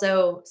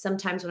 Also,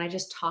 sometimes when I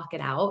just talk it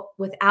out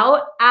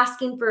without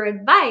asking for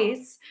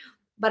advice,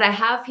 but I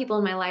have people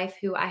in my life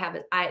who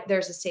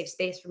there's a safe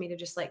space for me to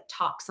just like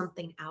talk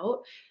something out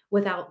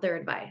without their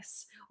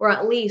advice. Or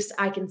at least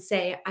I can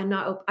say, I'm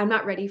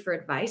not ready for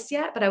advice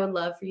yet, but I would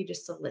love for you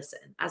just to listen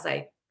as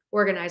I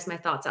organize my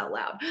thoughts out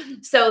loud.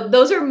 So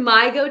those are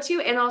my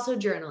go-to, and also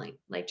journaling,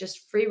 like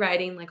just free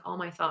writing, like all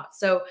my thoughts.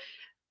 So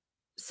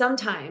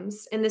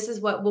sometimes, and this is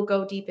what we'll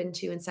go deep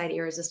into inside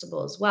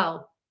Irresistible as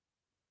well,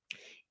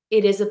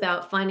 it is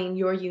about finding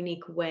your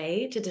unique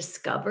way to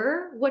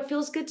discover what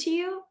feels good to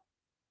you.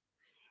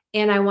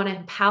 And I want to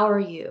empower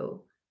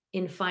you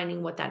in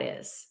finding what that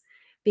is.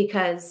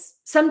 Because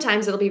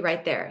sometimes it'll be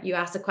right there. You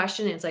ask a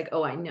question and it's like,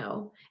 oh, I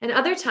know. And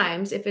other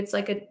times, if it's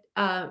like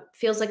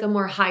feels like a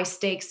more high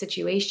stakes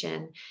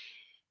situation,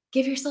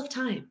 give yourself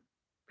time,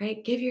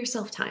 right? Give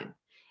yourself time.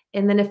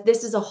 And then if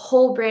this is a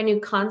whole brand new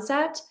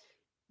concept,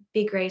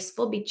 be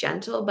graceful, be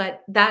gentle,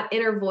 but that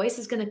inner voice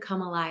is going to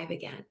come alive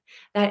again.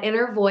 That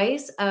inner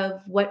voice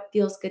of what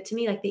feels good to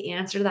me, like the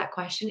answer to that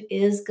question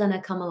is going to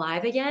come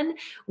alive again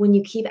when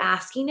you keep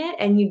asking it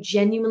and you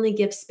genuinely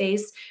give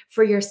space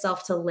for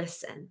yourself to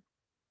listen.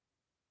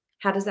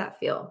 How does that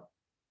feel?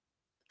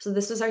 So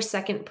this was our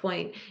second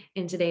point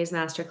in today's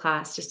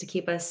masterclass, just to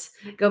keep us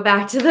go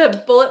back to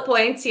the bullet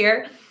points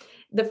here.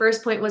 The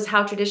first point was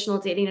how traditional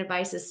dating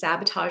advice is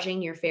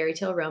sabotaging your fairy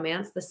tale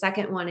romance. The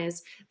second one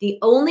is the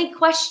only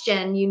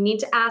question you need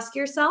to ask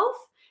yourself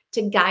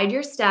to guide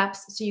your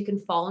steps so you can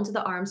fall into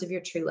the arms of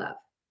your true love.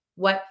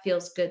 What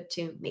feels good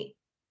to me?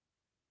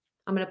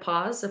 I'm going to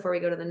pause before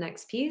we go to the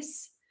next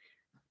piece.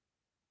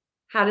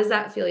 How does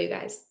that feel, you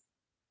guys?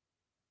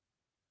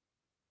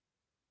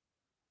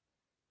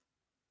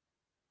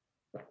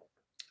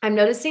 I'm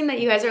noticing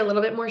that you guys are a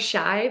little bit more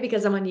shy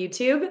because I'm on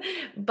YouTube,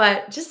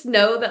 but just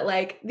know that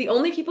like the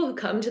only people who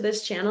come to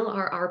this channel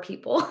are our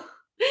people.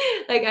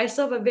 Like I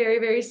still have a very,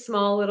 very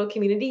small little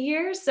community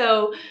here.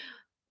 So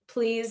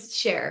please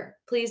share.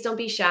 Please don't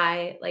be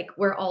shy. Like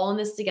we're all in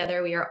this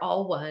together. We are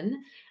all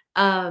one.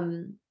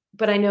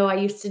 But I know I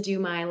used to do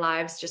my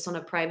lives just on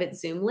a private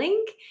Zoom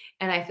link,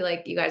 and I feel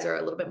like you guys are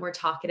a little bit more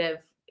talkative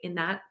in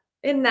that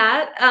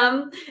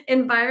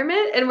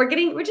environment. And we're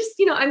just,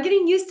 I'm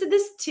getting used to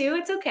this too.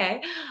 It's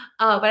okay.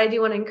 But I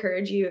do want to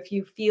encourage you, if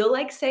you feel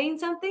like saying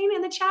something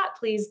in the chat,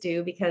 please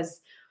do,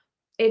 because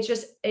it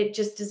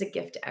just is a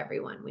gift to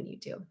everyone when you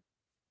do.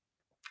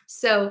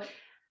 So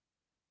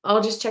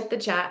I'll just check the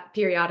chat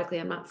periodically.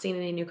 I'm not seeing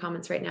any new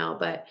comments right now,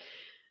 but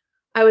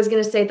I was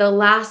going to say the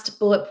last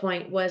bullet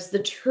point was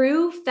the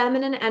true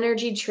feminine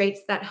energy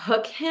traits that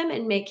hook him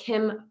and make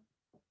him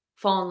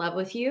fall in love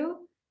with you.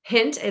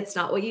 Hint, it's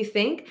not what you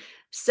think.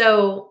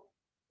 So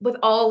with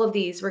all of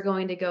these, we're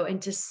going to go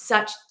into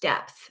such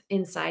depth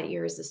inside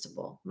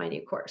Irresistible, my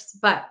new course.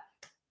 But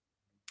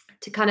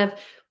to kind of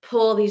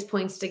pull these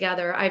points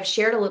together, I've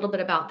shared a little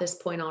bit about this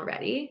point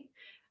already.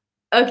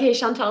 Okay,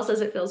 Chantal says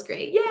it feels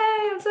great. Yay,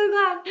 I'm so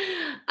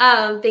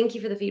glad. Thank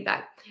you for the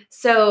feedback.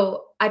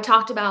 So I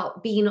talked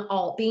about being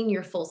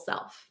your full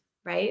self,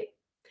 right?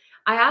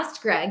 I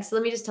asked Greg, so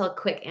let me just tell a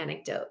quick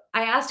anecdote.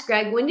 I asked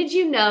Greg, when did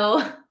you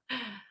know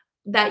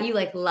that you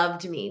like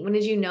loved me? When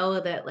did you know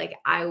that like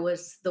I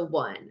was the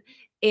one?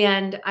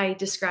 And I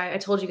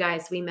told you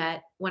guys we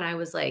met when I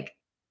was like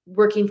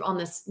working on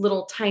this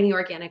little tiny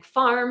organic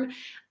farm.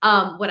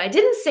 What I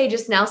didn't say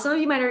just now, some of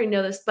you might already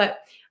know this, but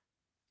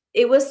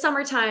it was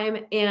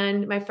summertime,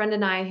 and my friend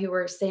and I, who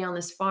were staying on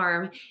this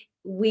farm,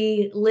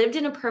 we lived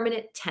in a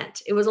permanent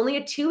tent. It was only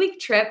a 2-week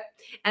trip,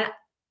 and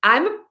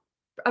I'm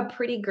a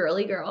pretty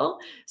girly girl,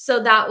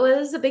 so that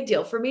was a big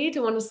deal for me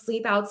to want to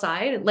sleep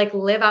outside and like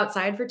live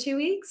outside for 2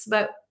 weeks,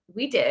 but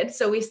we did.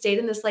 So we stayed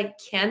in this like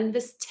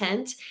canvas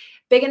tent,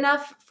 big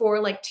enough for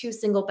like 2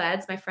 single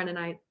beds. My friend and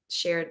I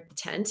shared the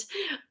tent.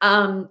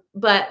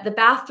 But the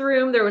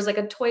bathroom, there was like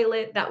a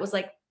toilet that was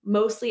like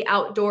mostly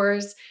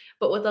outdoors,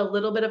 but with a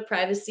little bit of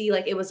privacy.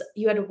 Like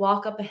you had to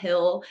walk up a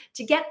hill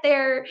to get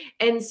there.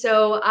 And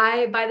so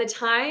by the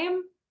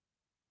time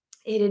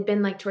it had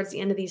been like towards the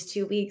end of these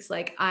 2 weeks,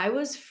 like I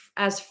was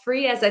as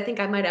free as I think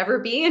I might ever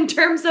be in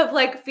terms of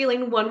like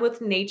feeling one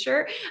with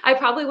nature. I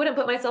probably wouldn't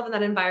put myself in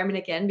that environment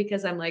again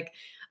because I'm like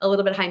a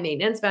little bit high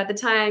maintenance. But at the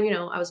time,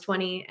 I was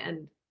 20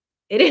 and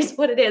it is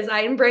what it is.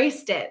 I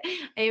embraced it.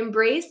 I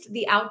embraced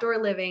the outdoor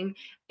living,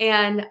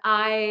 and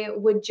I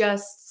would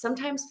just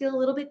sometimes feel a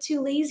little bit too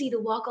lazy to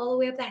walk all the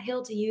way up that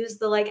hill to use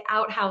the like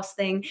outhouse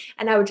thing.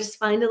 And I would just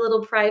find a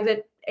little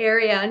private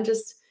area and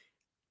just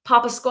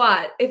pop a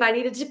squat if I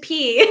needed to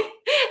pee.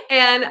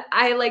 And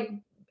I like,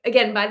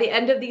 again, by the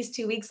end of these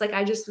 2 weeks, like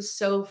I just was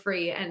so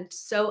free and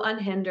so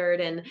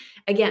unhindered. And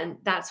again,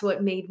 that's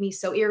what made me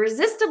so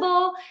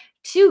irresistible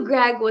to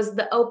Greg, was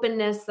the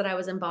openness that I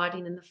was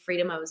embodying and the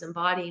freedom I was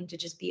embodying to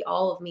just be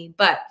all of me.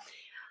 But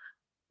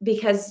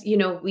because,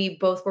 we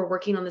both were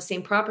working on the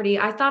same property,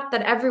 I thought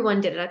that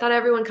everyone did it. I thought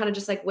everyone kind of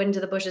just like went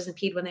into the bushes and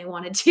peed when they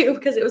wanted to,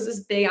 because it was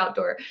this big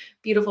outdoor,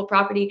 beautiful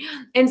property.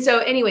 And so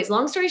anyways,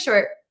 long story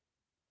short,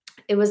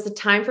 it was the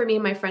time for me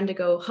and my friend to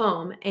go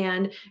home,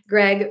 and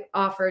Greg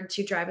offered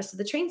to drive us to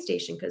the train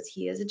station because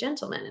he is a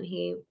gentleman and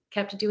he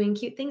kept doing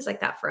cute things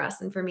like that for us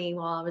and for me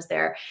while I was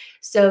there.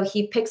 So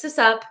he picks us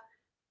up.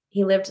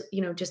 He lived,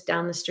 just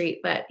down the street,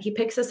 but he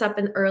picks us up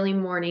in the early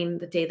morning,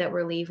 the day that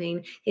we're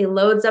leaving. He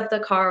loads up the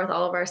car with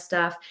all of our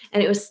stuff,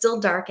 and it was still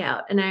dark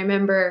out. And I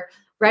remember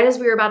right as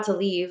we were about to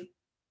leave,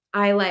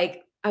 I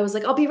was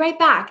like, I'll be right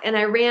back. And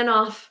I ran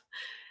off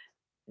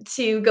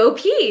to go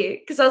pee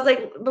because I was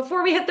like,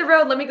 before we hit the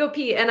road, let me go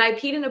pee. And I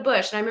peed in a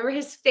bush. And I remember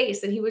his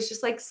face, and he was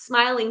just like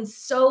smiling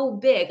so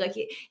big. Like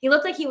he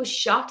looked like he was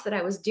shocked that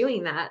I was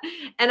doing that.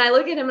 And I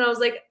look at him and I was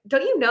like,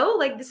 don't you know?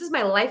 Like, this is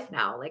my life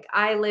now. Like,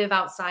 I live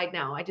outside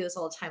now. I do this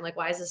all the time. Like,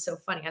 why is this so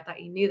funny? I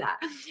thought you knew that.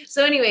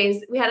 So,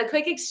 anyways, we had a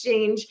quick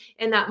exchange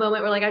in that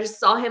moment where like I just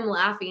saw him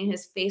laughing and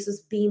his face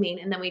was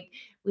beaming. And then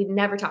we'd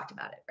never talked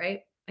about it,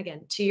 right?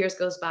 Again, 2 years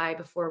goes by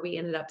before we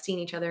ended up seeing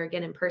each other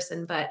again in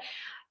person. But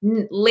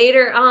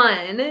later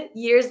on,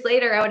 years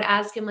later, I would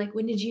ask him, like,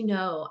 when did you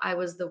know I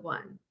was the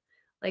one?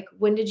 Like,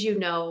 when did you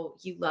know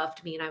you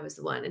loved me and I was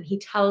the one? And he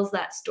tells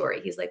that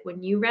story. He's like,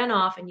 when you ran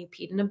off and you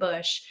peed in a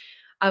bush,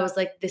 I was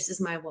like, this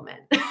is my woman.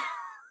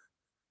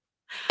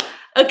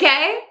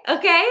 Okay,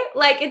 okay,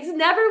 like, it's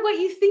never what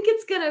you think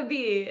it's gonna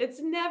be.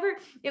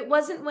 It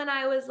wasn't when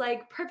I was,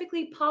 like,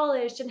 perfectly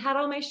polished and had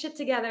all my shit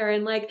together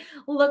and, like,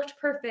 looked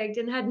perfect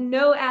and had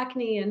no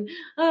acne and,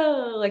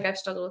 oh, like, I've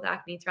struggled with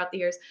acne throughout the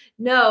years.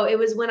 No, it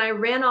was when I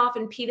ran off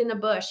and peed in a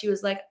bush. He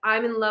was like,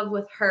 "I'm in love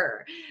with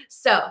her."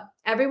 So,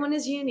 everyone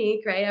is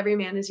unique, right? Every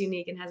man is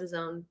unique and has his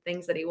own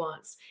things that he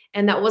wants.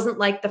 And that wasn't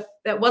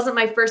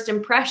my first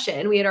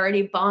impression. We had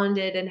already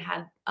bonded and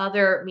had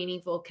other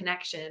meaningful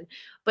connection,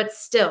 but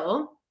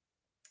still,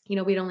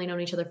 we'd only known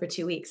each other for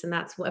 2 weeks, and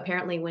that's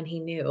apparently when he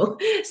knew.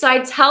 So I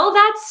tell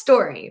that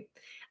story.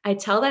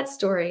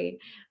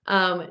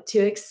 To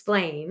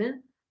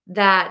explain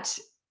that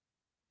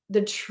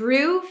the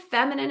true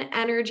feminine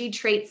energy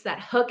traits that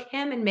hook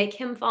him and make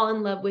him fall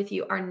in love with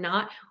you are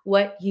not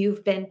what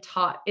you've been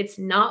taught. It's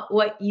not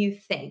what you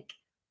think.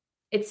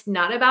 It's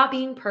not about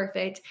being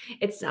perfect.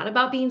 It's not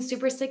about being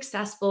super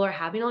successful or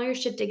having all your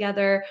shit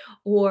together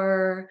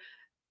or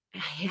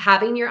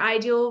having your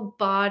ideal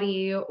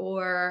body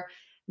or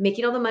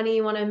making all the money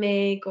you want to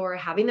make or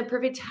having the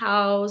perfect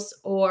house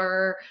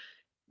or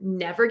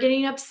never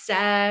getting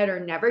upset or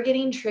never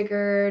getting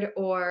triggered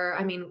or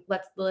I mean, the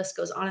list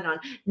goes on and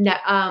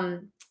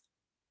on.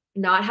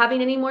 Not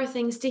having any more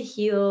things to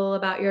heal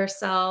about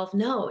yourself.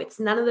 No, it's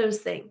none of those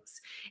things.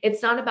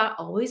 It's not about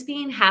always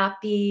being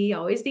happy,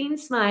 always being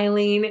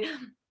smiling.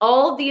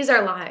 All these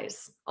are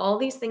lies. All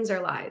these things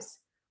are lies.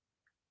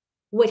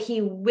 What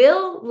he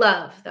will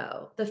love,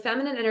 though, the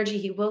feminine energy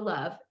he will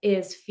love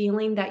is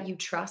feeling that you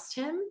trust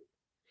him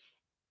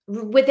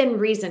within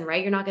reason,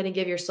 right? You're not going to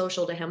give your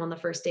social to him on the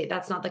first date.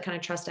 That's not the kind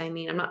of trust I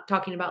mean. I'm not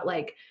talking about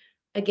like,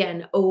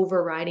 again,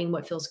 overriding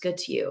what feels good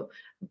to you,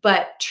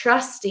 but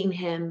trusting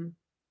him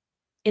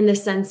in the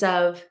sense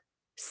of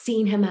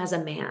seeing him as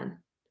a man.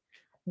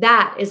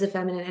 That is a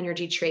feminine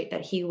energy trait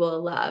that he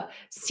will love.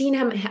 Seeing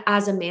him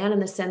as a man in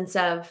the sense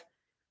of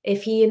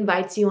if he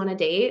invites you on a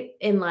date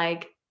and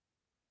like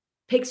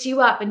picks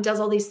you up and does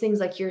all these things,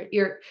 like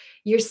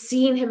you're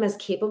seeing him as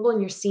capable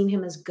and you're seeing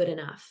him as good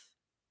enough.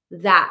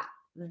 That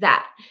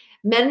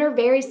men are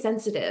very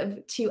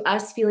sensitive to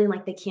us feeling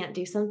like they can't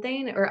do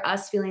something or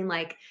us feeling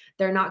like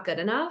they're not good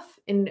enough.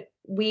 And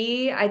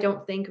I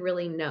don't think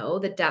really know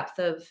the depth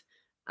of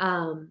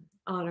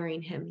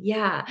honoring him.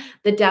 Yeah.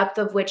 The depth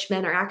of which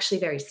men are actually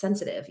very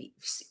sensitive.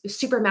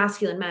 Super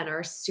masculine men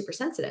are super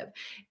sensitive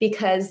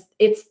because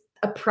it's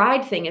a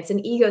pride thing. It's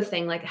an ego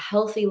thing, like a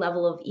healthy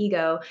level of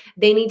ego.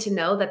 They need to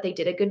know that they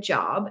did a good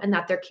job and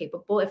that they're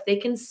capable. If they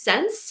can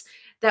sense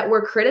that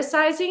we're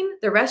criticizing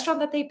the restaurant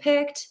that they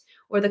picked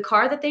or the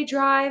car that they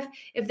drive,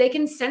 if they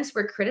can sense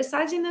we're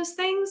criticizing those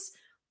things,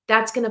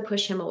 that's going to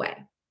push him away.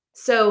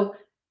 So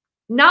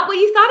not what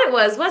you thought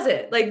it was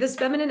it? Like this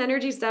feminine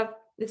energy stuff,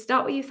 it's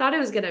not what you thought it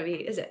was going to be,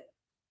 is it?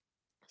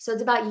 So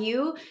it's about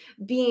you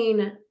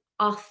being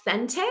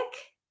authentic,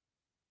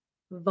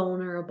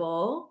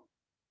 vulnerable,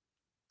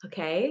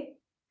 okay?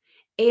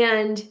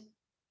 And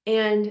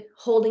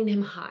holding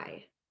him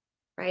high,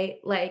 right?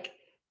 Like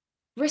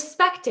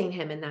respecting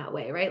him in that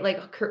way, right?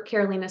 Like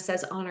Carolina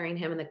says, honoring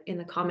him in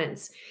the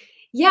comments.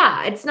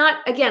 Yeah, it's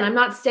not, again, I'm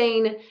not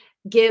saying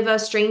give a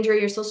stranger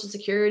your social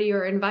security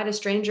or invite a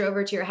stranger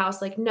over to your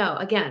house. Like, no,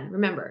 again,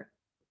 remember,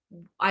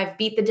 I've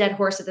beat the dead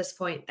horse at this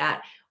point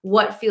that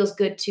what feels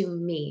good to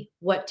me?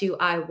 What do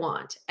I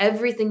want?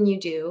 Everything you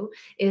do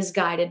is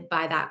guided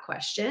by that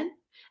question.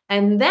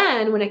 And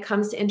then when it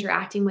comes to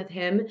interacting with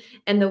him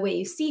and the way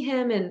you see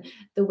him and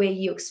the way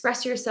you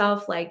express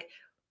yourself, like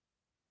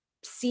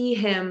see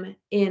him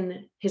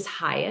in his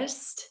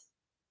highest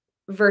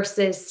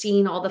versus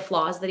seeing all the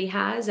flaws that he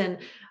has and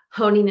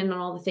honing in on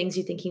all the things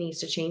you think he needs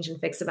to change and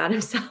fix about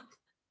himself.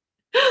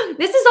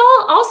 This is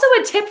also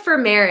a tip for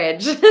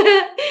marriage.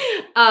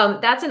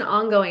 That's an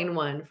ongoing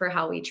one for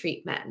how we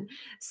treat men.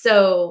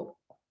 So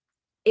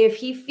if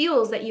he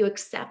feels that you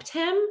accept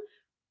him,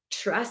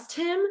 trust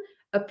him,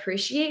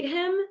 appreciate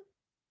him,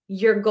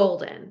 you're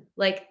golden.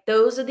 Like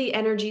those are the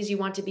energies you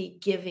want to be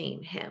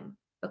giving him.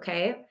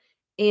 Okay.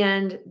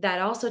 And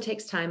that also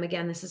takes time.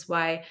 Again, this is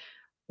why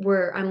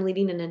I'm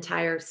leading an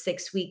entire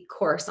 6-week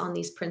course on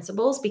these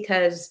principles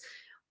because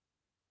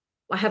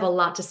I have a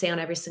lot to say on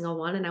every single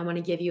one, and I want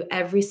to give you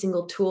every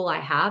single tool I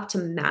have to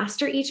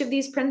master each of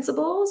these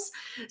principles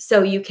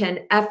so you can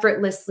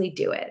effortlessly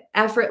do it,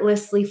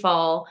 effortlessly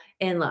fall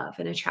in love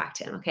and attract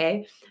him.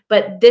 Okay.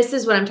 But this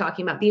is what I'm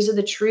talking about. These are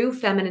the true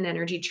feminine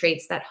energy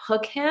traits that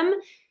hook him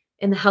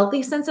in the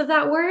healthy sense of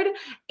that word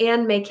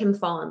and make him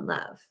fall in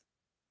love.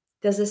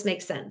 Does this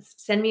make sense?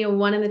 Send me a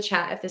one in the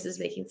chat if this is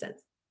making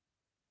sense.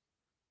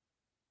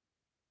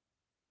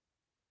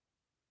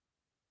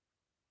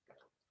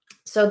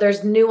 So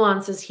there's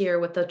nuances here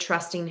with the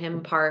trusting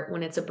him part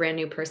when it's a brand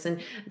new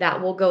person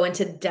that we'll go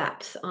into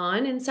depth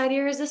on inside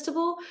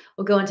Irresistible.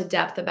 We'll go into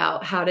depth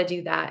about how to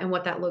do that and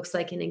what that looks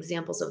like and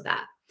examples of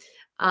that.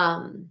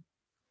 Um,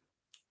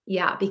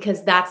 yeah,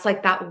 because that's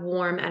like that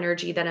warm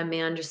energy that a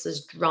man just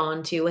is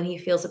drawn to when he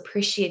feels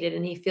appreciated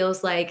and he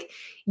feels like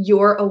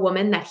you're a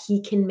woman that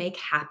he can make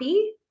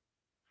happy.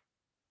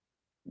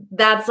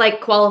 That's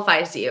like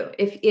qualifies you.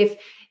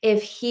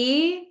 If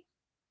he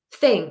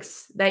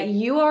thinks that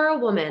you are a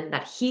woman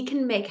that he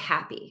can make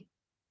happy,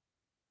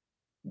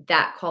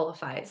 that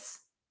qualifies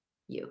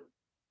you.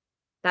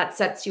 That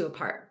sets you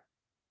apart.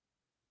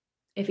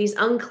 If he's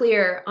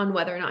unclear on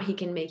whether or not he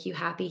can make you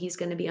happy, he's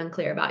going to be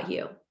unclear about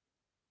you.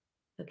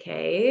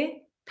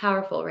 Okay.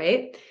 Powerful,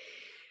 right?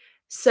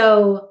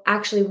 So,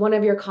 actually, one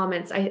of your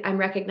comments, I'm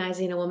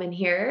recognizing a woman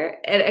here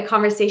at a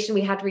conversation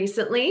we had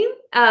recently.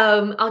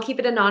 I'll keep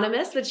it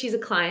anonymous, but she's a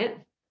client.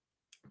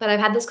 But I've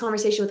had this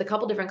conversation with a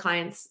couple different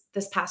clients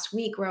this past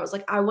week where I was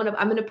like, I'm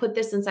going to put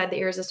this inside the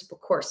Irresistible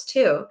course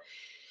too.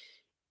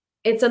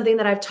 It's something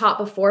that I've taught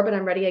before, but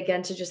I'm ready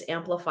again to just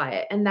amplify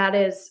it. And that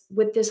is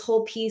with this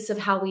whole piece of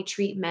how we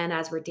treat men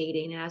as we're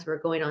dating and as we're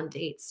going on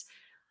dates,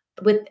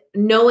 with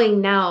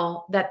knowing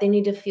now that they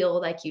need to feel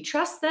like you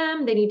trust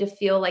them. They need to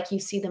feel like you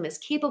see them as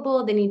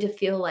capable. They need to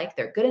feel like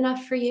they're good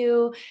enough for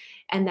you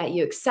and that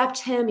you accept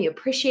him, you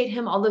appreciate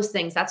him, all those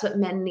things. That's what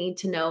men need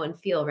to know and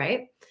feel,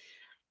 right?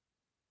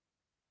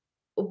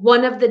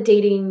 One of the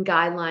dating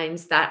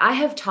guidelines that I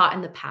have taught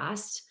in the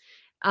past,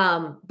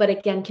 but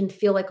again, can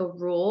feel like a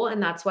rule.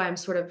 And that's why I'm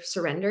sort of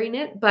surrendering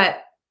it.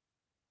 But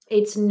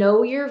it's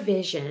know your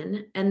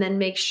vision and then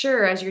make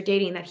sure as you're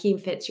dating that he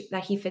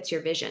fits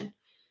your vision.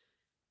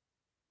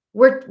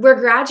 We're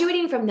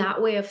graduating from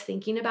that way of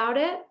thinking about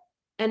it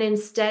and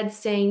instead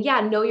saying,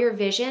 yeah, know your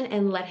vision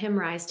and let him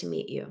rise to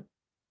meet you.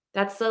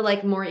 That's the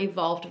like more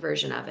evolved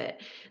version of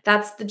it.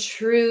 That's the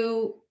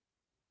true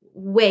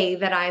way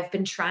that I've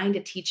been trying to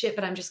teach it,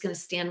 but I'm just going to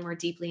stand more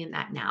deeply in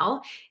that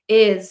now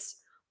is,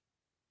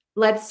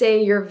 let's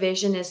say your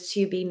vision is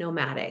to be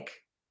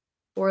nomadic,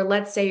 or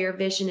let's say your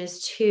vision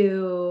is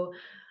to,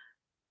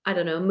 I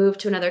don't know, move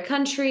to another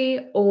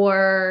country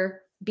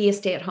or be a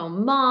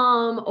stay-at-home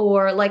mom,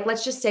 or like,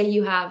 let's just say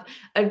you have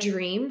a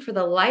dream for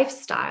the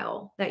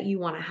lifestyle that you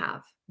want to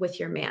have with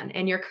your man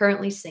and you're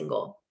currently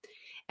single.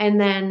 And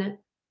then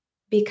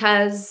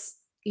because,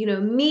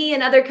 me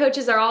and other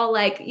coaches are all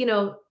like,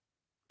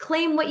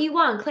 claim what you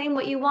want, claim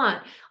what you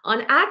want.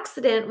 On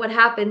accident, what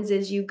happens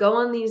is you go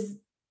on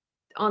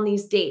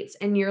these dates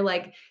and you're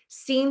like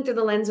seeing through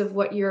the lens of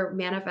what you're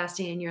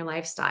manifesting in your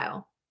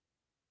lifestyle.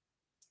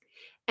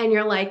 And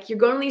you're like, you're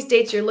going on these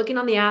dates, you're looking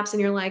on the apps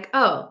and you're like,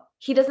 oh,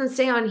 he doesn't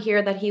say on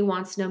here that he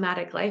wants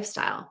nomadic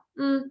lifestyle.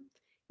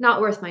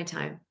 Not worth my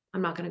time.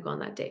 I'm not going to go on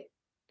that date.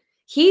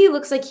 He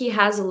looks like he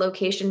has a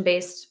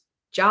location-based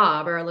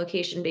job or a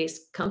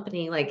location-based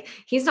company. Like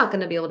he's not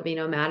going to be able to be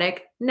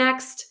nomadic.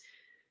 Next.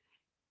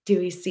 Do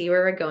we see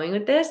where we're going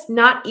with this?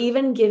 Not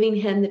even giving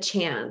him the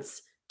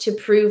chance to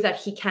prove that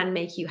he can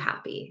make you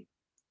happy.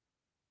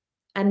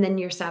 And then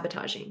you're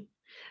sabotaging.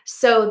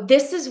 So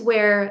this is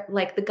where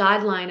like the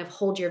guideline of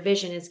hold your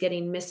vision is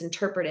getting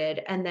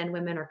misinterpreted. And then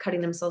women are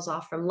cutting themselves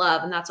off from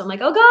love. And that's why I'm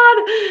like, oh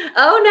God,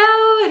 oh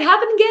no, it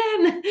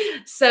happened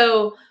again.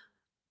 So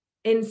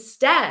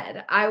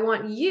instead, I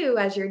want you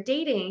as you're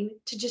dating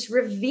to just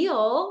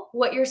reveal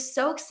what you're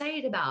so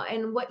excited about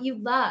and what you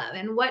love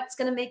and what's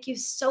going to make you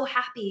so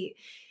happy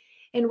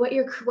and what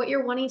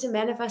you're wanting to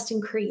manifest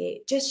and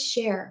create. Just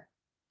share.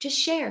 Just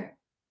share.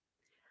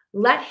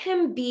 Let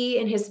him be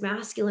in his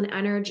masculine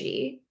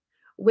energy,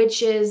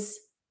 which is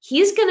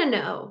he's going to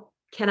know,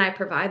 can I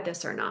provide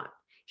this or not?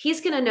 He's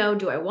going to know,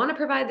 do I want to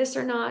provide this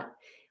or not?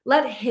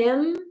 Let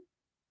him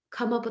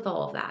come up with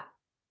all of that.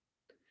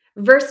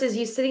 Versus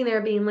you sitting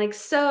there being like,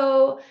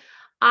 so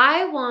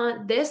I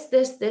want this,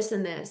 this, this,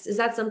 and this. Is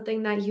that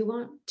something that you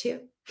want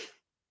too?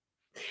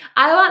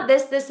 I want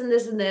this, this, and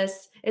this, and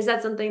this. Is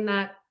that something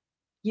that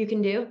you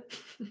can do?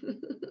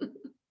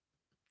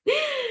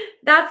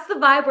 That's the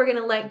vibe we're going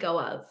to let go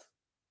of.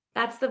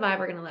 That's the vibe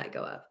we're going to let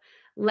go of.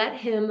 Let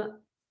him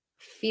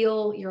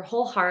feel your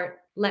whole heart.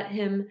 Let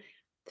him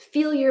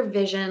feel your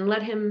vision.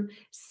 Let him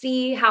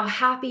see how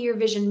happy your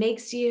vision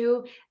makes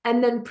you.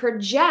 And then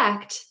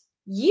project,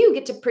 you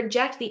get to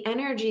project the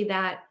energy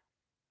that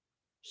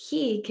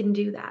he can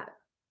do that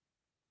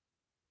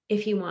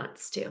if he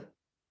wants to.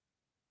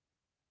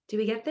 Do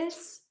we get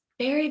this?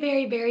 Very,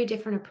 very, very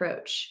different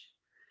approach.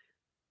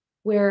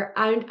 Where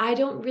I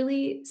don't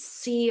really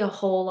see a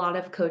whole lot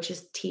of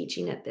coaches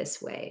teaching it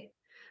this way.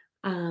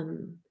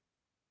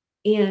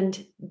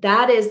 And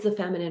that is the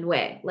feminine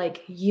way.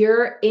 Like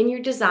you're in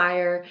your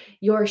desire,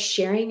 you're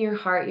sharing your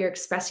heart, you're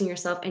expressing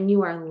yourself, and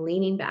you are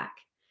leaning back.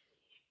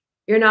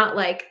 You're not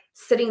like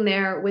sitting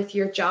there with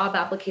your job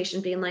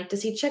application being like,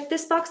 does he check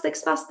this box,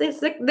 this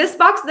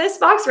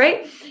box,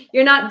 right?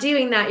 You're not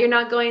doing that. You're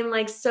not going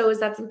like, so is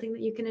that something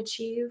that you can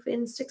achieve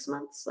in 6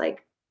 months?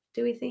 Like,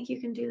 do we think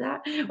you can do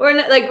that? We're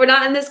not like, we're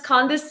not in this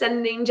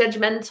condescending,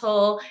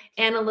 judgmental,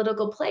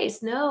 analytical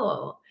place.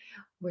 No,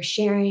 we're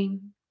sharing,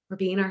 we're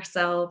being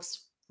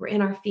ourselves, we're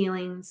in our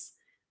feelings,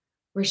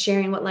 we're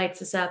sharing what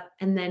lights us up,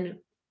 and then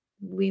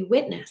we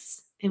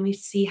witness and we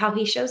see how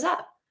he shows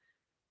up,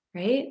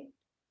 right?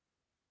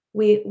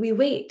 We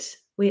wait,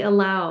 we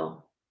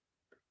allow.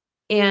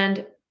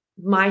 And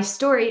my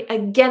story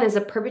again is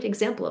a perfect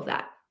example of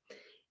that.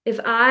 If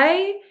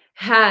I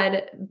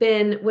had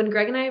been when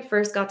Greg and I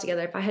first got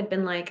together, if I had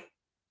been like,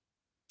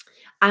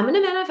 I'm going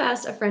to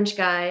manifest a French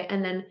guy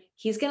and then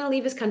he's going to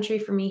leave his country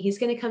for me, he's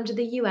going to come to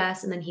the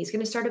US and then he's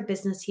going to start a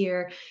business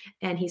here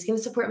and he's going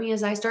to support me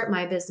as I start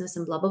my business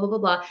and blah blah blah blah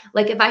blah.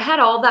 Like if I had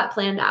all that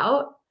planned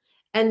out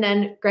and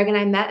then Greg and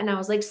I met and I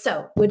was like,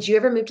 "So, would you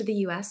ever move to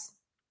the US?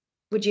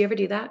 Would you ever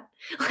do that?"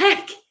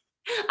 Like,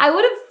 I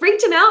would have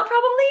freaked him out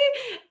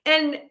probably,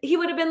 and he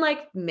would have been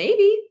like,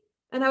 "Maybe."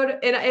 And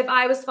if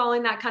I was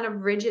following that kind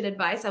of rigid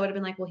advice, I would have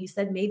been like, "Well, he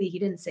said maybe, he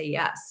didn't say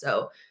yes.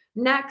 So,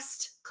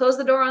 next, close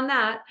the door on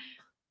that."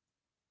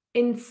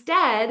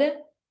 Instead,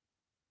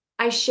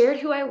 I shared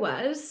who I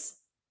was.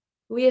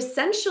 We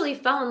essentially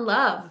fell in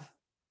love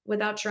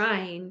without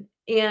trying,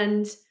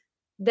 and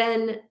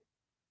then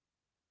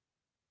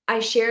I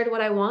shared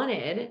what I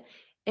wanted,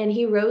 and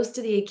he rose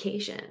to the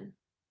occasion.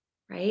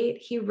 Right?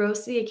 He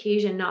rose to the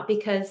occasion not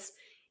because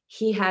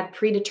he had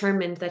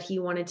predetermined that he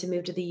wanted to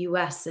move to the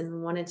US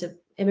and wanted to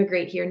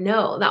immigrate here.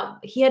 No, that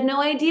he had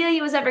no idea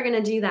he was ever going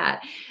to do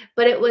that.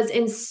 But it was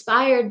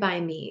inspired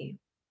by me.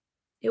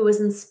 It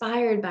was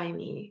inspired by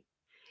me.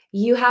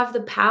 You have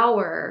the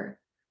power.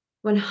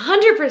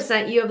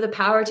 100% you have the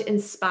power to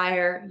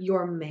inspire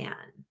your man.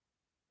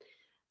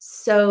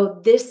 So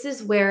this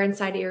is where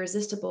inside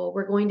Irresistible,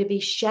 we're going to be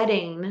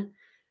shedding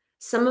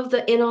some of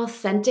the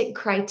inauthentic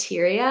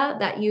criteria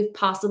that you've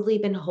possibly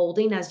been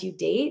holding as you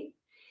date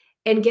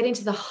and getting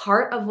to the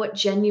heart of what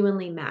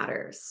genuinely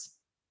matters.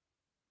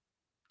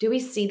 Do we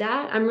see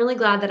that? I'm really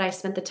glad that I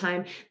spent the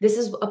time. This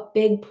is a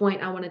big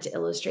point I wanted to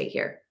illustrate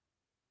here.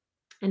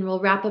 And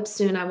we'll wrap up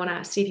soon. I want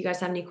to see if you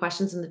guys have any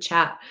questions in the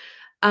chat.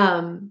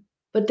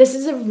 But this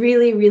is a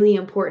really, really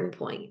important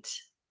point.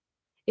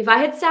 If I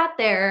had sat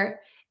there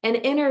and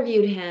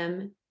interviewed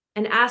him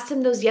and asked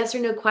him those yes or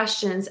no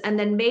questions and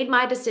then made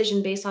my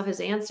decision based off his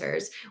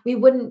answers, we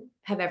wouldn't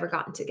have ever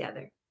gotten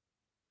together.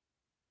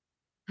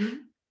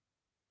 And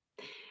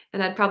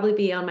I'd probably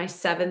be on my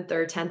 7th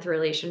or 10th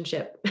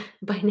relationship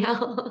by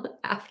now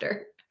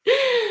after.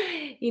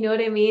 You know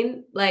what I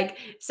mean? Like,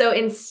 so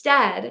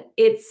instead,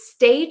 it's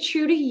stay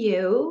true to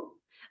you,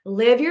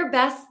 live your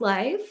best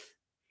life,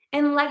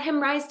 and let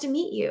him rise to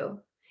meet you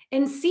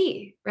and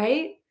see,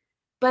 right?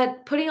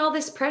 But putting all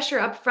this pressure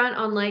up front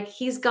on like,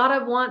 he's got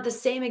to want the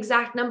same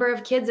exact number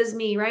of kids as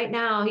me right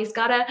now. He's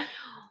got to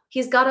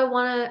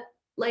want to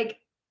like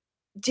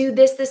do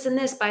this, this, and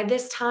this by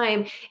this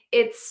time.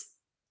 It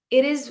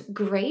is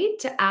great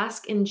to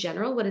ask in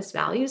general what his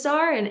values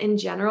are and in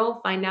general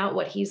find out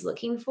what he's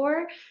looking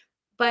for.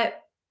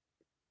 But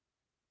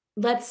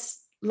let's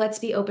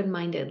be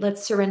open-minded.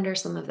 Let's surrender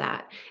some of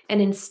that.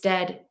 And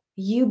instead,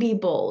 you be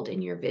bold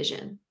in your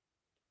vision.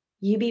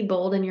 You be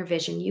bold in your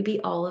vision. You be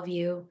all of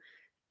you.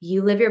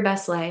 You live your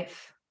best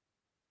life.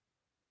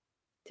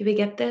 Did we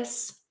get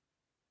this?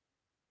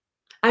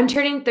 I'm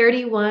turning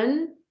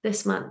 31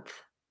 this month.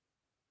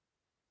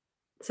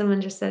 Someone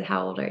just said,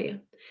 how old are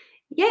you?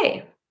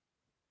 Yay.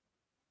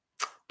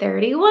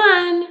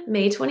 31,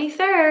 May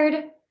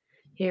 23rd.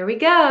 Here we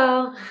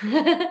go.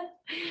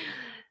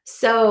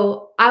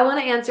 So I want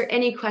to answer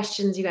any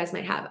questions you guys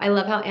might have. I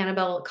love how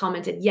Annabelle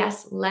commented,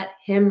 yes, let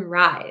him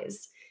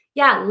rise.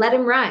 Yeah, let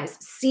him rise.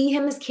 See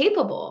him as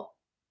capable.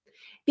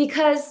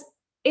 Because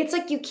it's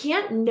like you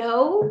can't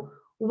know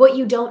what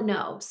you don't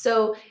know.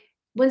 So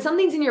when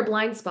something's in your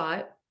blind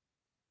spot,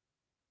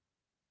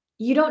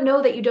 you don't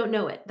know that you don't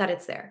know it, that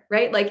it's there,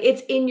 right? Like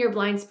it's in your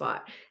blind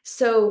spot.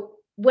 So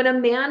when a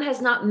man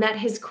has not met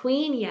his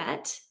queen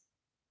yet,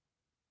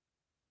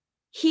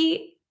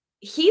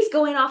 he's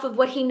going off of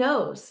what he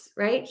knows,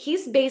 right?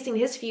 He's basing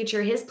his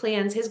future, his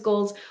plans, his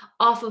goals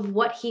off of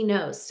what he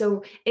knows.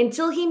 So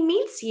until he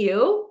meets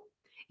you,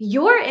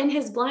 you're in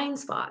his blind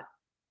spot.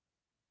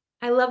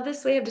 I love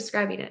this way of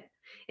describing it.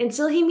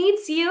 Until he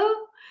meets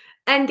you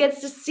and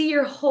gets to see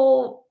your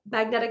whole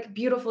magnetic,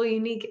 beautiful,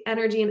 unique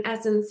energy and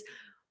essence,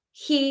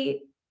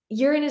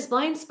 you're in his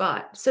blind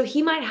spot. So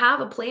he might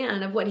have a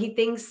plan of what he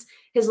thinks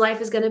his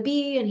life is going to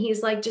be. And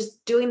he's like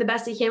just doing the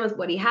best he can with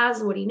what he has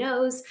and what he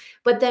knows.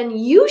 But then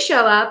you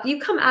show up, you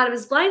come out of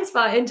his blind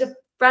spot into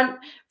front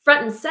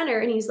and center.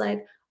 And he's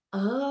like,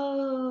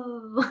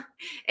 oh,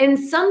 and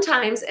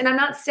sometimes, and I'm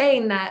not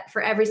saying that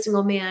for every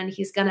single man,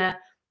 he's going to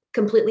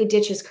completely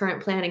ditch his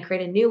current plan and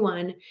create a new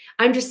one.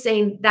 I'm just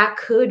saying that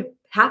could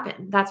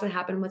happen. That's what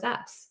happened with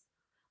us.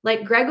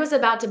 Like Greg was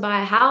about to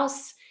buy a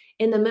house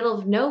in the middle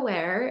of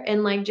nowhere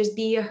and like just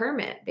be a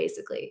hermit,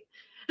 basically.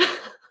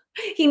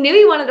 He knew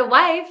he wanted a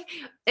wife.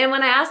 And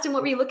when I asked him,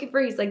 what were you looking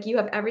for? He's like, you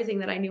have everything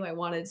that I knew I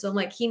wanted. So I'm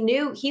like, he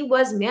knew he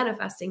was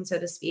manifesting, so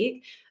to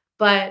speak.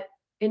 But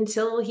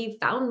until he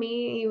found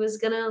me, he was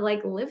going to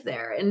like live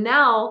there. And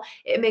now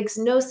it makes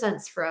no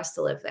sense for us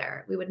to live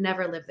there. We would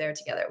never live there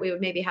together. We would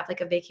maybe have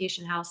like a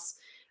vacation house,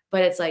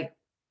 but it's like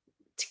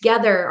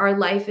together, our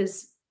life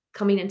is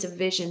coming into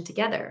vision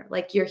together.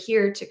 Like you're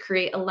here to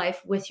create a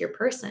life with your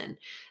person.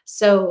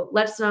 So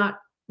let's not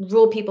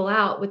rule people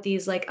out with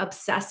these like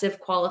obsessive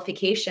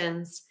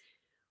qualifications.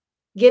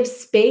 Give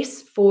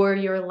space for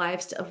your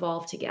lives to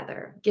evolve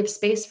together. Give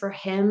space for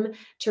him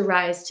to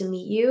rise to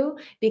meet you,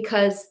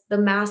 because the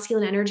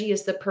masculine energy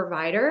is the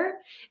provider.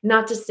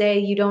 Not to say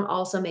you don't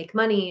also make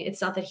money. It's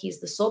not that he's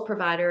the sole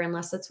provider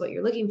unless that's what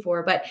you're looking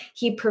for, but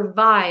he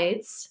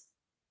provides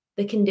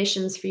the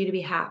conditions for you to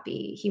be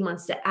happy. He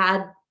wants to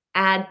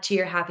add to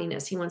your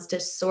happiness. He wants to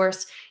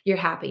source your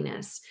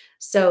happiness.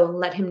 So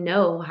let him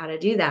know how to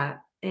do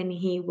that, and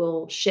he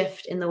will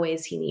shift in the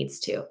ways he needs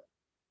to.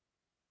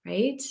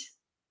 Right?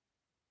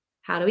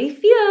 How do we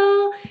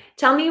feel?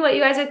 Tell me what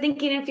you guys are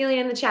thinking and feeling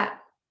in the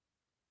chat.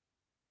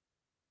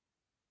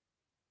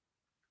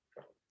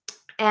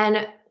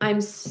 And I'm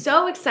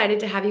so excited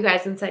to have you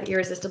guys inside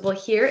Irresistible.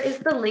 Here is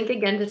the link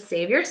again to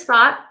save your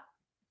spot.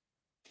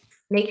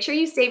 Make sure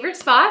you save your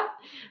spot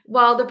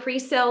while the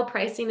pre-sale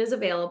pricing is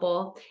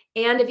available.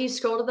 And if you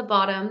scroll to the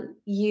bottom,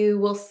 you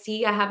will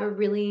see I have a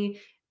really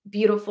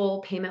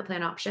beautiful payment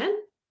plan option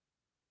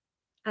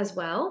as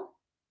well.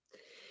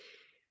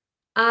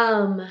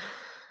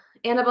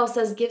 Annabelle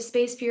says, give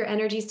space for your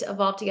energies to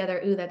evolve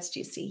together. Ooh, that's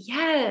juicy.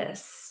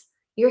 Yes.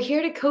 You're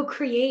here to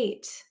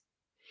co-create.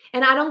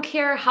 And I don't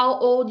care how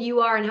old you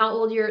are and how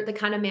old the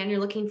kind of man you're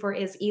looking for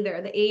is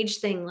either. The age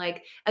thing,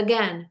 like,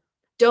 again,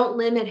 don't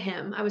limit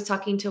him. I was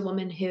talking to a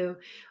woman who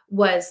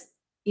was,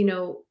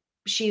 I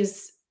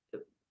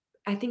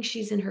think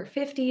she's in her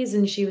 50s,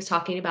 and she was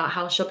talking about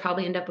how she'll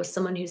probably end up with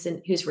someone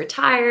who's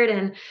retired.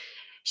 And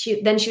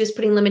she was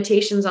putting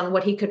limitations on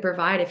what he could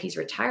provide if he's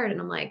retired.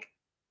 And I'm like,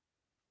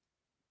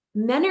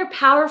 men are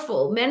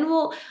powerful. Men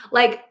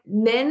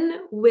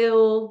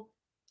will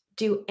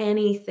do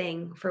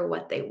anything for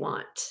what they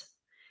want.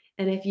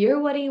 And if you're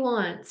what he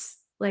wants,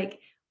 like,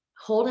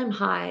 hold him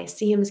high,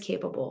 see him as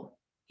capable.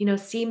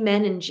 See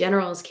men in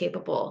general as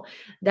capable.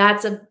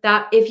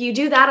 If you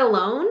do that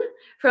alone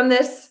from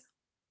this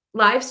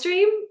live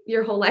stream,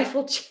 your whole life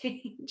will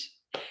change.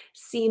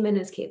 See men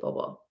as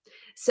capable.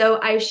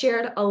 So I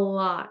shared a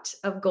lot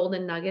of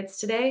golden nuggets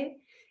today.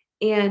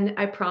 And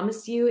I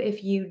promise you,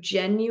 if you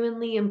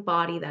genuinely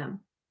embody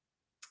them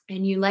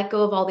and you let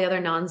go of all the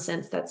other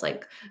nonsense that's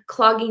like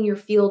clogging your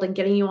field and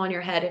getting you on your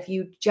head, if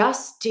you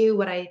just do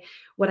what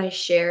I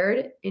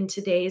shared in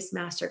today's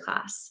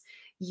masterclass,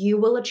 you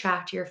will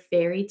attract your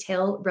fairy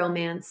tale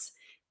romance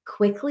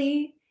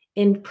quickly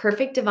in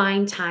perfect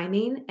divine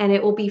timing. And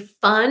it will be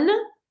fun.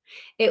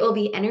 It will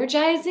be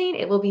energizing.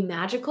 It will be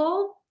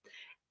magical.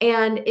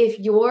 And if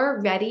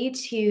you're ready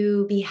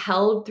to be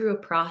held through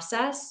a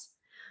process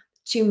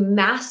to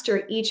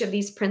master each of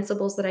these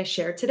principles that I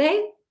shared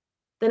today,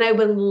 then I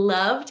would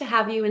love to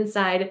have you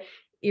inside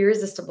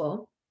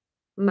Irresistible,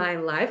 my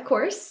live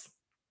course.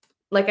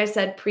 Like I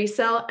said,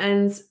 pre-sale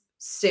ends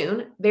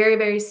soon, very,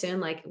 very soon,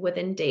 like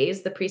within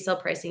days, the pre-sale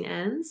pricing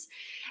ends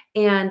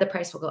and the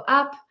price will go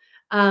up.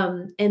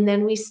 And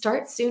then we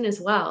start soon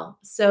as well.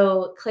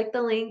 So click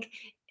the link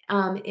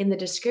in the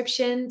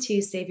description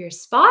to save your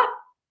spot.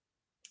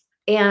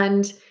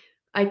 And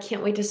I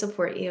can't wait to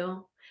support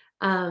you.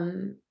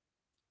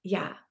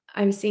 Yeah,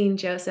 I'm seeing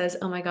Joe says,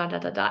 oh my God, ...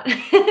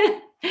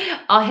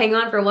 I'll hang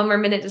on for one more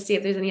minute to see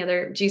if there's any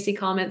other juicy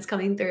comments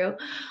coming through.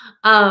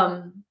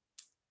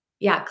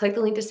 Yeah, click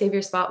the link to save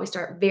your spot. We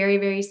start very,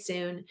 very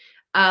soon.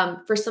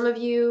 For some of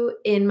you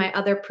in my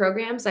other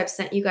programs, I've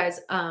sent you guys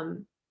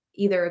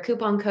either a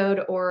coupon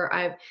code, or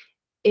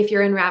if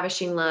you're in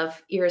Ravishing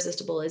Love,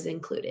 Irresistible is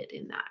included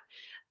in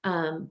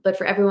that. But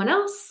for everyone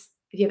else,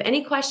 if you have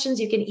any questions,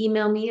 you can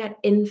email me at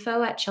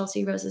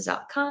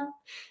info@chelsearoses.com.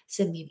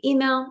 Send me an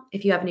email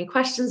if you have any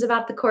questions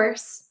about the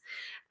course.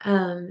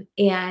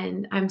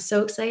 And I'm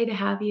so excited to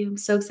have you. I'm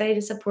so excited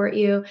to support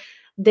you.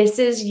 This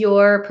is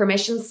your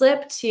permission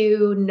slip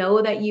to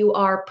know that you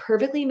are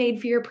perfectly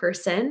made for your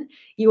person.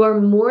 You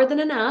are more than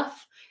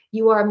enough.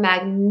 You are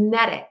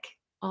magnetic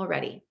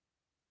already.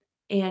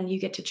 And you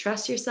get to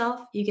trust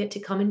yourself. You get to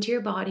come into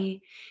your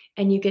body,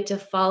 and you get to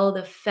follow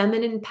the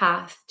feminine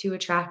path to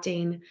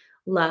attracting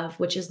love,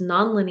 which is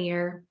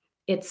nonlinear.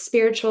 It's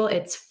spiritual.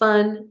 It's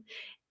fun.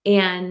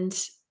 And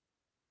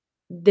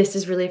this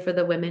is really for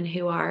the women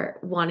who are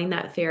wanting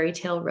that fairy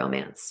tale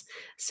romance.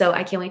 So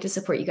I can't wait to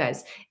support you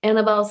guys.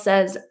 Annabelle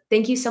says,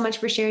 "Thank you so much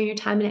for sharing your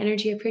time and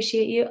energy. I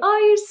appreciate you." Oh,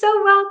 you're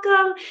so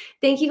welcome.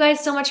 Thank you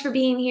guys so much for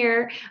being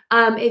here.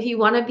 If you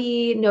want to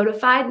be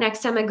notified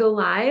next time I go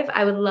live,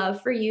 I would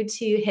love for you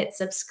to hit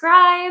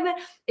subscribe.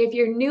 If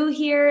you're new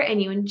here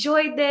and you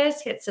enjoyed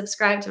this, hit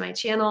subscribe to my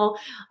channel.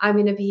 I'm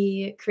going to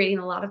be creating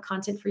a lot of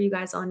content for you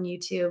guys on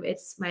YouTube.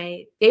 It's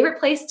my favorite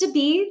place to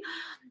be.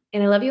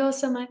 And I love you all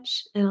so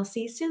much, and I'll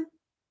see you soon.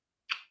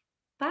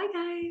 Bye,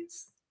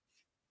 guys.